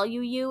that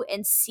value you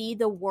and see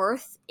the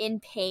worth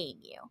in paying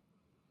you.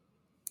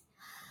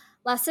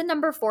 Lesson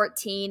number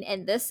 14,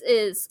 and this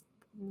is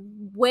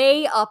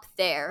way up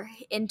there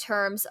in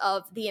terms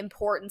of the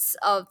importance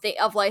of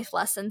life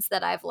lessons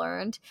that I've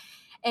learned,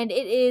 and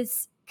it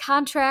is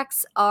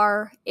contracts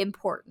are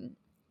important.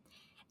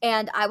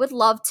 And I would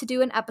love to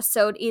do an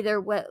episode either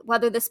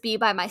whether this be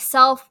by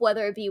myself,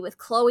 whether it be with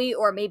Chloe,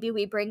 or maybe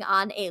we bring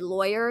on a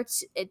lawyer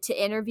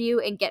to interview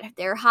and get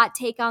their hot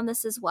take on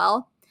this as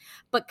well.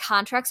 But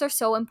contracts are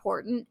so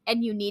important,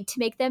 and you need to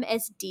make them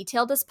as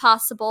detailed as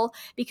possible,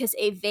 because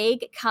a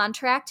vague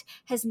contract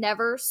has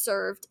never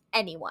served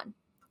anyone.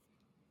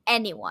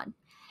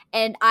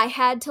 And I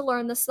had to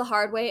learn this the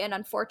hard way, and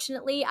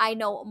unfortunately, I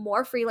know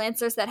more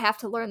freelancers that have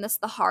to learn this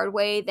the hard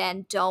way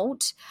than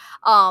don't.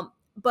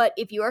 But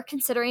if you are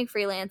considering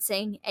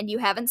freelancing and you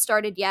haven't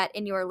started yet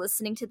and you are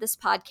listening to this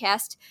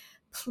podcast,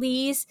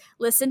 please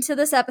listen to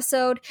this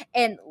episode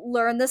and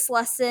learn this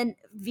lesson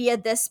via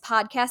this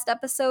podcast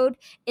episode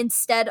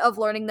instead of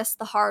learning this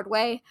the hard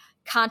way.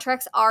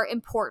 Contracts are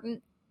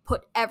important.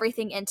 Put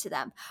everything into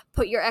them.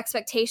 Put your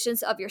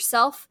expectations of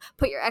yourself,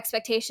 put your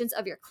expectations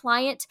of your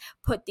client,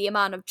 put the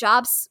amount of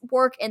jobs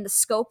work and the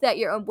scope that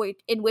you're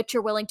in which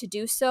you're willing to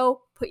do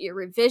so, put your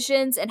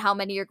revisions and how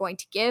many you're going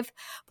to give,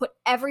 put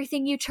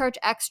everything you charge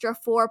extra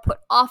for, put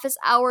office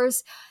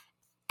hours,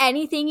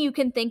 anything you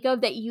can think of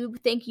that you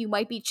think you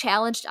might be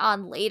challenged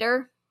on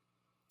later.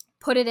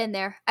 Put it in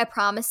there. I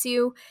promise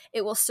you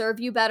it will serve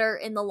you better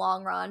in the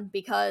long run,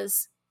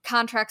 because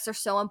contracts are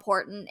so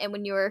important, and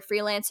when you're a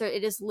freelancer,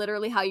 it is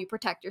literally how you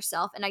protect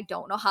yourself, and I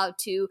don't know how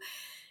to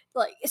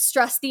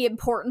stress the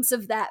importance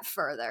of that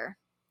further.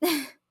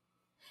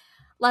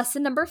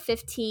 Lesson number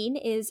 15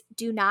 is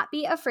do not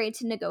be afraid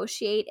to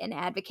negotiate and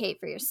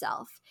advocate for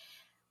yourself.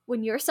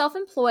 When you're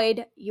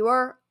self-employed,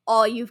 you're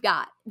all you've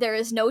got. There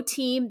is no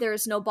team, there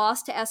is no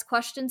boss to ask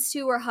questions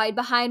to or hide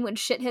behind when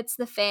shit hits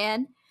the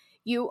fan.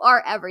 You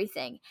are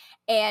everything.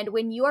 And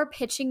when you are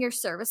pitching your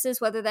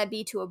services, whether that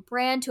be to a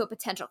brand, to a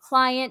potential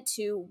client,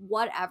 to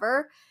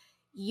whatever,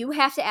 you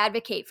have to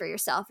advocate for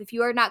yourself. If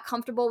you are not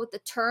comfortable with the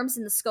terms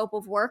and the scope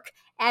of work,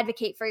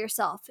 advocate for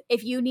yourself.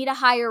 If you need a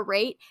higher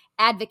rate,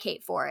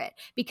 advocate for it,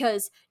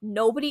 because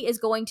nobody is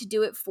going to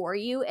do it for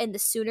you. And the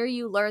sooner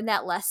you learn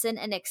that lesson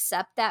and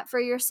accept that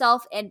for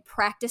yourself and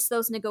practice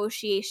those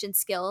negotiation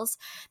skills,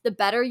 the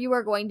better you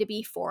are going to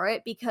be for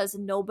it, because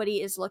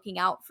nobody is looking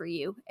out for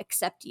you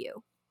except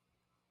you.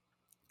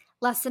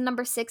 Lesson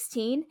number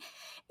 16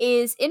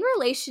 is in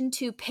relation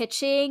to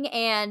pitching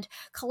and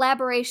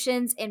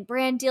collaborations and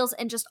brand deals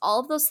and just all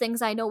of those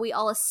things I know we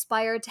all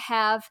aspire to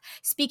have,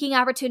 speaking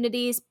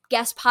opportunities,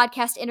 guest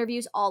podcast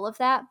interviews, all of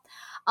that.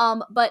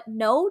 But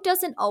no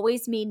doesn't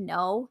always mean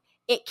no.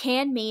 It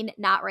can mean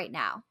not right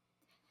now.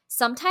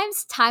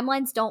 Sometimes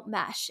timelines don't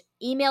mesh.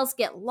 Emails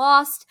get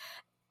lost,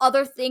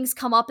 other things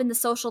come up in the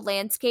social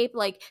landscape.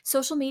 Like,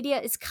 social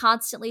media is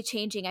constantly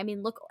changing. I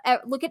mean, look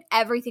at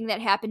everything that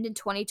happened in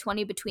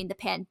 2020 between the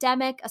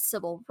pandemic, a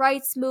civil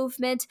rights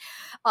movement,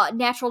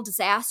 natural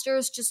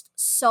disasters, just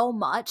so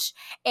much.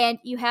 And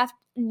you have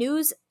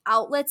news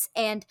outlets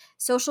and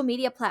social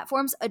media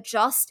platforms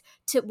adjust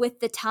to with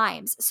the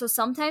times. So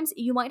sometimes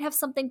you might have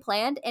something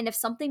planned, and if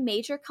something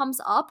major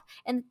comes up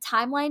and the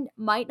timeline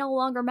might no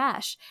longer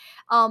mesh,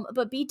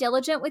 but be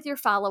diligent with your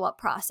follow-up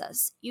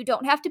process. You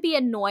don't have to be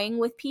annoying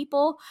with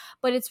people,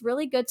 but it's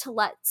really good to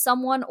let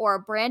someone or a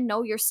brand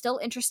know you're still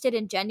interested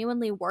in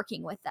genuinely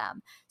working with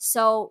them.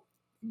 So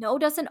no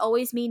doesn't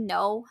always mean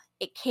no.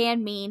 It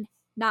can mean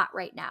not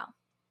right now.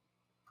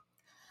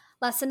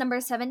 Lesson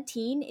number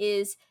 17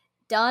 is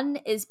done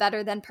is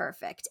better than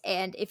perfect.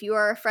 And if you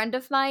are a friend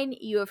of mine,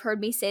 you have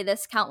heard me say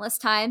this countless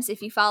times.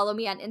 If you follow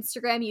me on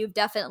Instagram, you've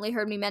definitely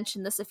heard me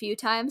mention this a few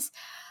times.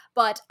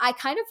 But I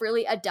kind of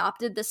really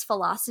adopted this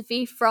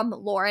philosophy from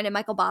Lauren and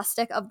Michael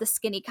Bosstick of The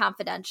Skinny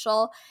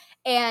Confidential.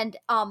 And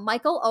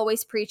Michael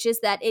always preaches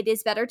that it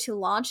is better to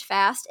launch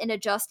fast and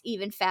adjust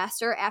even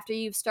faster after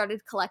you've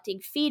started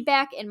collecting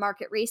feedback and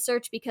market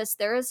research, because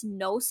there is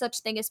no such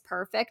thing as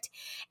perfect.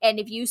 And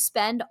if you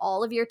spend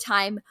all of your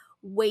time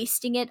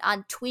wasting it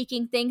on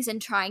tweaking things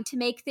and trying to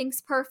make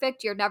things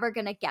perfect, you're never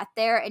going to get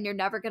there and you're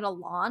never going to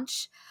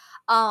launch.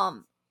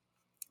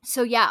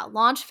 So yeah,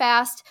 launch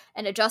fast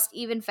and adjust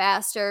even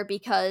faster,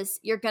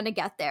 because you're going to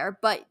get there.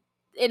 But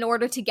in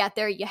order to get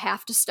there, you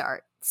have to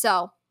start.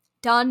 So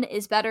done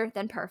is better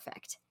than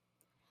perfect.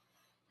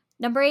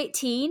 Number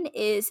 18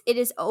 is it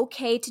is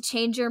okay to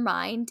change your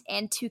mind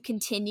and to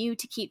continue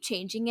to keep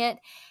changing it.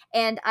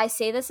 And I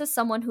say this as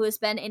someone who has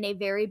been in a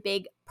very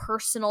big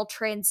personal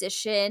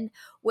transition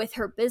with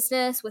her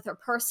business, with her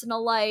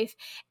personal life.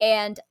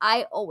 And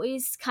I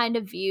always kind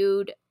of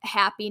viewed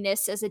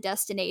happiness as a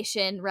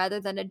destination rather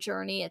than a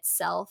journey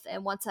itself.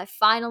 And once I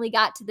finally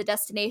got to the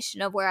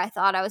destination of where I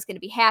thought I was going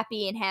to be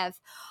happy and have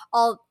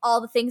all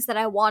the things that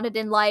I wanted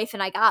in life,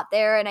 and I got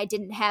there and I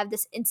didn't have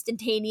this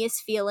instantaneous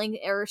feeling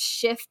or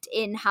shift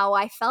in how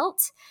I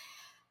felt,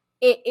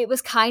 it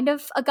was kind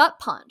of a gut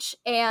punch.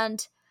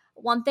 And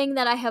one thing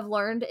that I have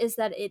learned is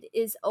that it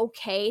is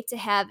okay to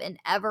have an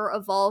ever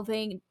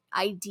evolving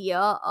idea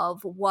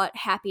of what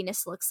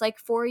happiness looks like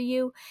for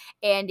you.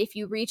 And if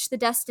you reach the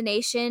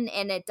destination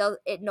and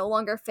it no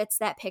longer fits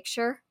that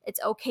picture,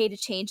 it's okay to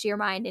change your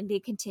mind and to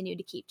continue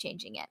to keep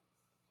changing it.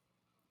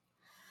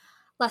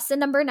 Lesson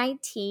number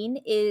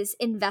 19 is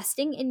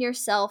investing in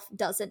yourself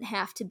doesn't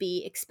have to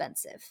be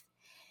expensive.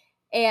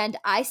 And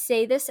I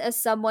say this as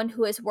someone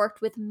who has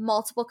worked with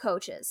multiple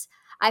coaches.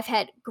 I've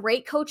had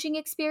great coaching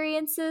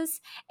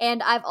experiences,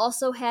 and I've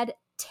also had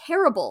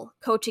terrible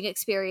coaching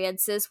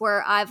experiences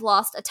where I've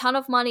lost a ton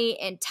of money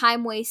and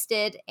time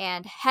wasted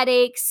and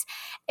headaches,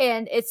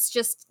 and it's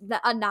just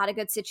not a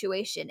good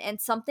situation, and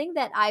something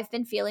that I've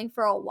been feeling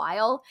for a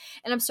while,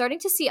 and I'm starting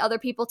to see other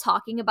people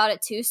talking about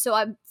it too, so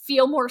I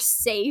feel more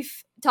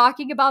safe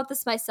talking about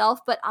this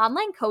myself. But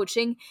online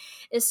coaching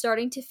is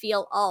starting to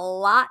feel a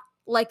lot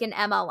like an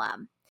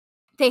MLM.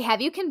 They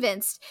have you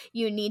convinced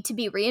you need to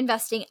be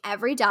reinvesting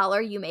every dollar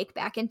you make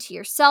back into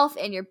yourself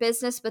and your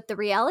business, but the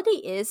reality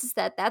is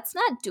that that's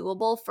not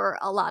doable for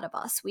a lot of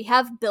us. We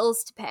have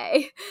bills to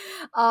pay,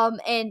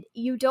 and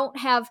you don't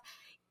have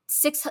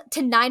 $600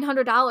 to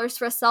 $900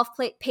 for a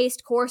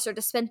self-paced course, or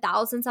to spend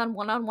thousands on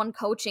one-on-one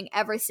coaching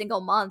every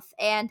single month.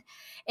 And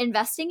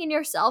investing in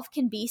yourself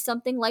can be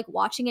something like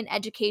watching an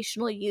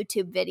educational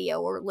YouTube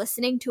video or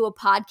listening to a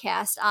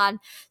podcast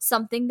on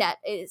something that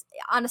is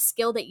on a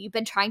skill that you've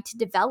been trying to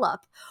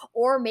develop.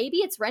 Or maybe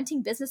it's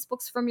renting business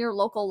books from your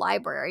local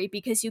library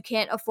because you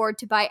can't afford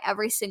to buy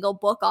every single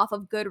book off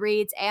of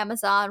Goodreads,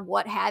 Amazon,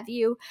 what have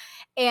you.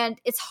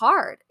 And it's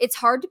hard. It's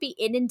hard to be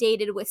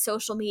inundated with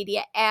social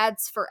media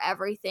ads for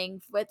everything,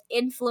 with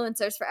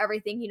influencers for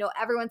everything.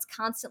 Everyone's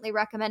constantly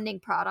recommending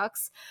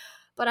products.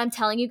 But I'm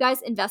telling you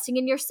guys, investing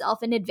in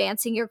yourself and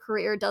advancing your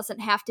career doesn't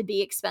have to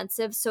be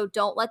expensive. So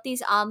don't let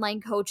these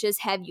online coaches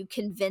have you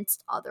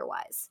convinced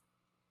otherwise.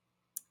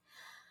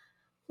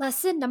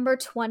 Lesson number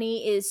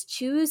 20 is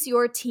choose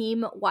your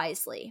team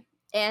wisely.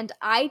 And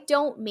I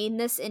don't mean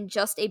this in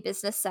just a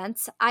business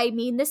sense. I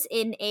mean this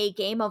in a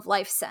game of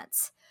life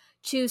sense.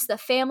 Choose the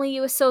family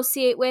you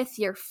associate with,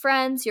 your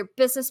friends, your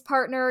business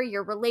partner,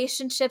 your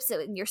relationships,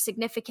 and your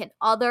significant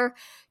other.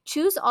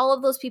 Choose all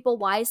of those people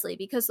wisely,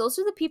 because those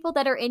are the people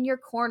that are in your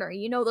corner.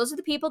 Those are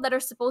the people that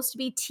are supposed to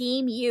be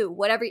team you,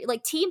 whatever,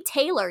 like team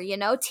Taylor,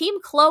 team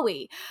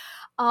Chloe.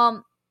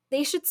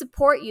 they should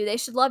support you. They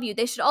should love you.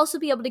 They should also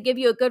be able to give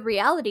you a good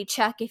reality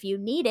check if you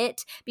need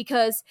it,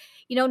 because,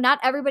 not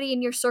everybody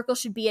in your circle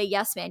should be a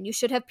yes man. You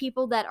should have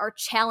people that are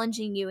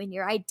challenging you in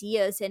your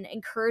ideas and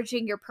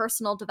encouraging your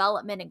personal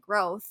development and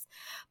growth.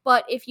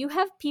 But if you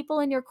have people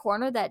in your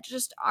corner that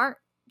just aren't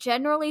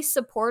generally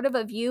supportive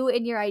of you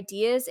and your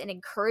ideas and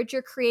encourage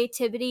your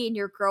creativity and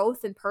your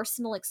growth and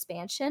personal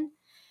expansion,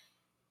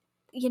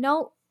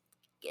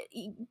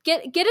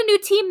 get a new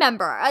team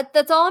member.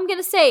 That's all I'm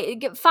gonna say.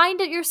 Find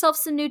yourself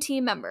some new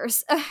team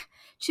members.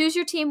 Choose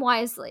your team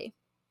wisely.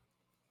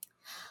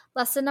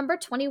 Lesson number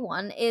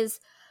 21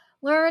 is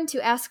learn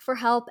to ask for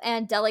help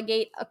and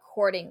delegate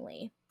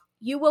accordingly.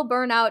 You will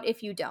burn out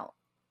if you don't.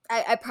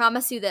 I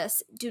promise you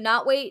this. Do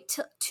not wait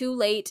too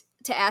late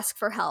to ask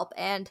for help.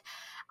 And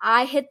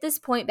I hit this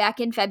point back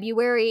in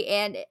February,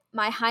 and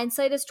my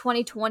hindsight is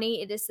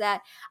 2020. It is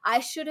that I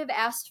should have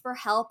asked for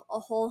help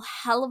a whole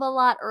hell of a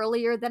lot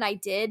earlier than I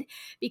did,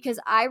 because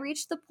I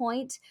reached the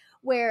point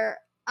where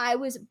I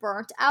was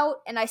burnt out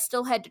and I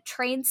still had to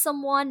train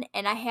someone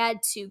and I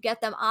had to get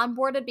them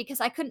onboarded,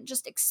 because I couldn't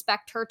just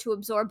expect her to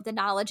absorb the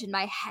knowledge in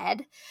my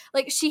head.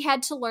 Like, she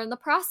had to learn the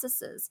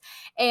processes.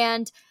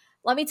 And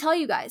let me tell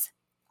you guys,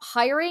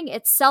 hiring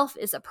itself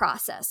is a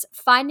process.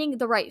 Finding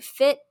the right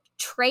fit,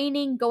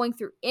 training, going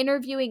through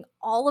interviewing,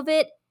 all of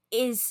it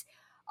is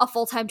a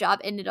full-time job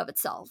in and of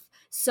itself.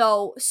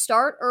 So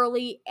start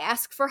early,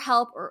 ask for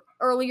help or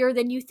earlier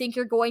than you think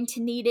you're going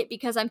to need it,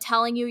 because I'm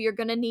telling you, you're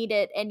going to need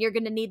it and you're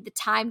going to need the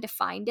time to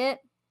find it.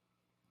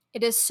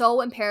 It is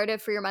so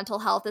imperative for your mental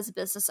health as a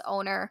business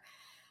owner.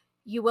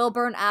 You will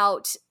burn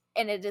out,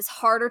 and it is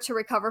harder to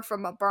recover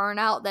from a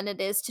burnout than it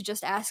is to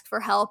just ask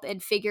for help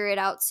and figure it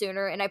out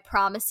sooner. And I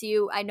promise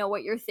you, I know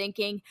what you're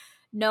thinking.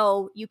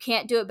 No, you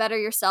can't do it better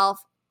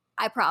yourself.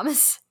 I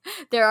promise.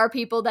 There are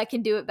people that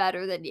can do it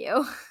better than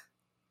you.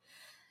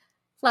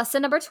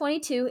 Lesson number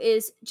 22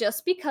 is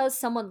just because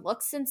someone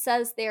looks and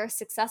says they are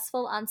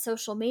successful on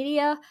social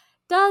media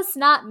does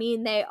not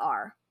mean they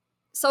are.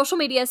 Social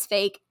media is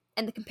fake,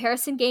 and the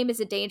comparison game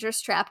is a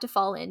dangerous trap to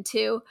fall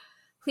into.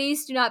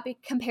 Please do not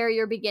compare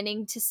your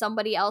beginning to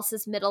somebody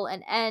else's middle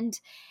and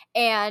end.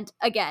 And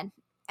again,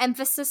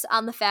 emphasis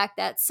on the fact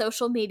that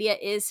social media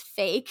is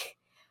fake.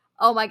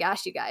 Oh my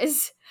gosh, you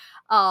guys.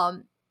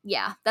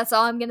 Yeah, that's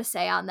all I'm going to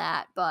say on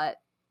that. But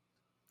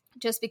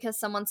just because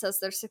someone says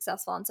they're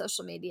successful on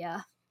social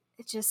media,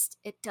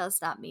 it does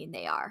not mean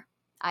they are.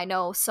 I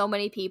know so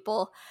many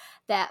people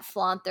that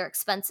flaunt their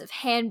expensive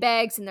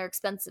handbags and their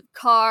expensive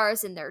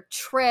cars and their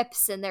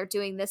trips, and they're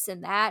doing this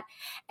and that,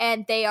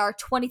 and they are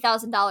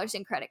 $20,000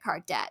 in credit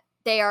card debt.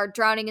 They are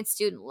drowning in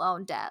student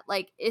loan debt.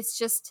 Like, it's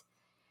just,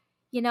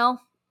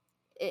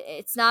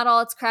 it's not all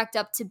it's cracked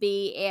up to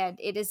be, and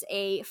it is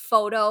a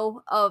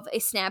photo of a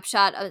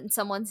snapshot in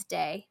someone's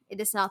day.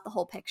 It is not the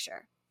whole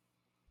picture.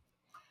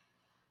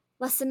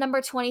 Lesson number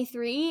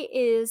 23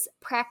 is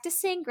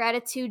practicing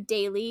gratitude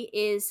daily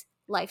is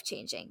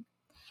life-changing.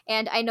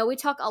 And I know we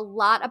talk a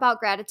lot about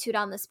gratitude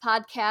on this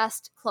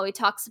podcast. Chloe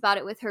talks about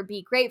it with her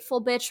Be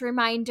Grateful Bitch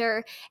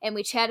reminder, and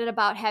we chatted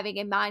about having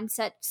a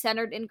mindset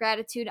centered in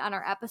gratitude on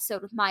our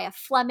episode with Maya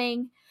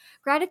Fleming.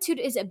 Gratitude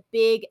is a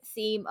big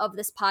theme of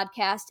this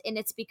podcast, and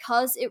it's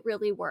because it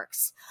really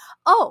works.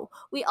 Oh,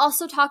 we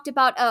also talked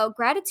about a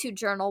gratitude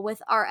journal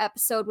with our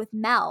episode with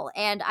Mel,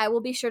 and I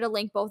will be sure to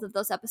link both of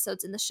those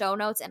episodes in the show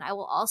notes, and I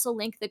will also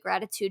link the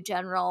gratitude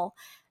general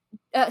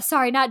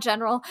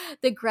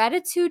the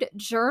gratitude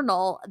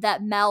journal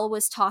that Mel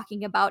was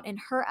talking about in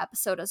her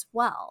episode as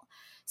well.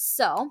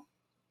 So,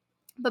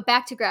 but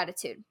back to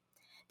gratitude.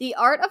 The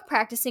art of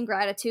practicing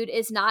gratitude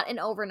is not an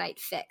overnight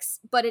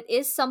fix, but it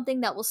is something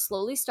that will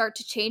slowly start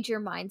to change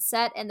your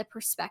mindset and the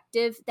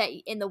perspective that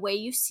in the way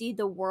you see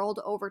the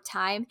world over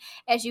time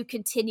as you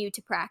continue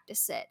to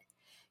practice it.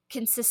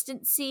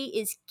 Consistency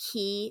is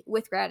key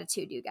with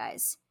gratitude, you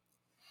guys.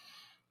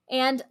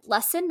 And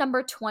lesson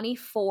number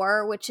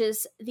 24, which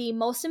is the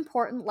most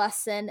important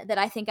lesson that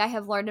I think I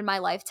have learned in my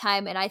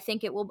lifetime, and I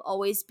think it will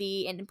always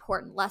be an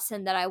important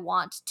lesson that I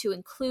want to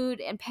include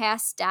and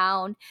pass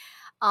down.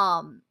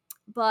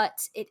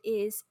 But it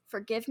is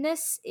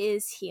forgiveness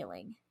is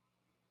healing.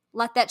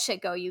 Let that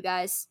shit go, you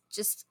guys.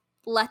 Just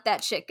let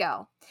that shit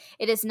go.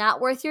 It is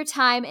not worth your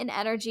time and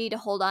energy to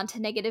hold on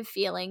to negative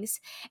feelings.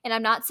 And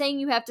I'm not saying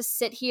you have to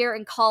sit here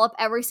and call up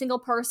every single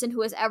person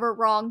who has ever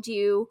wronged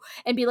you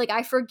and be like,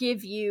 I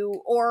forgive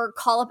you, or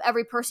call up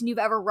every person you've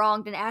ever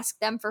wronged and ask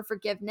them for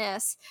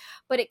forgiveness.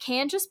 But it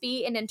can just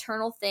be an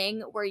internal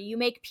thing where you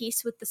make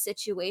peace with the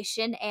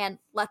situation and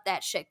let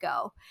that shit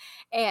go.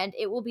 And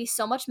it will be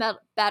so much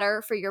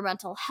better for your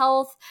mental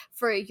health,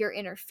 for your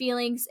inner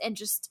feelings, and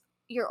just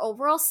your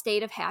overall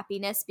state of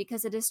happiness,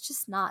 because it is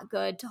just not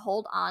good to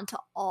hold on to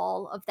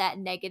all of that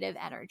negative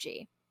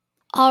energy.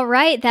 All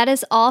right, that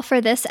is all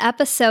for this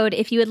episode.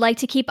 If you would like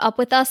to keep up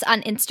with us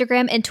on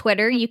Instagram and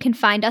Twitter, you can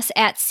find us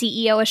at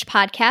CEO-ish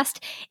Podcast.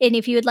 And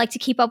if you would like to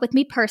keep up with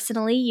me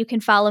personally, you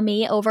can follow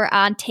me over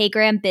on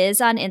Tagram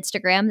Biz on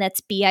Instagram. That's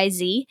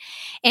B-I-Z.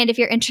 And if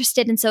you're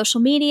interested in social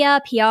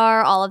media,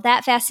 PR, all of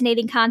that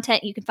fascinating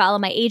content, you can follow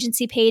my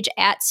agency page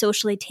at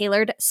Socially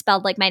Tailored,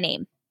 spelled like my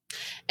name.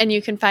 And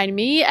you can find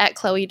me at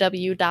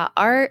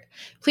chloew.art.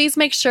 Please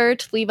make sure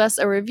to leave us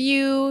a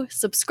review,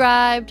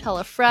 subscribe, tell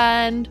a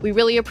friend. We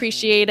really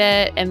appreciate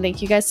it. And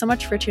thank you guys so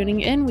much for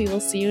tuning in. We will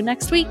see you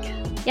next week.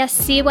 Yes,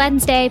 see you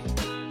Wednesday.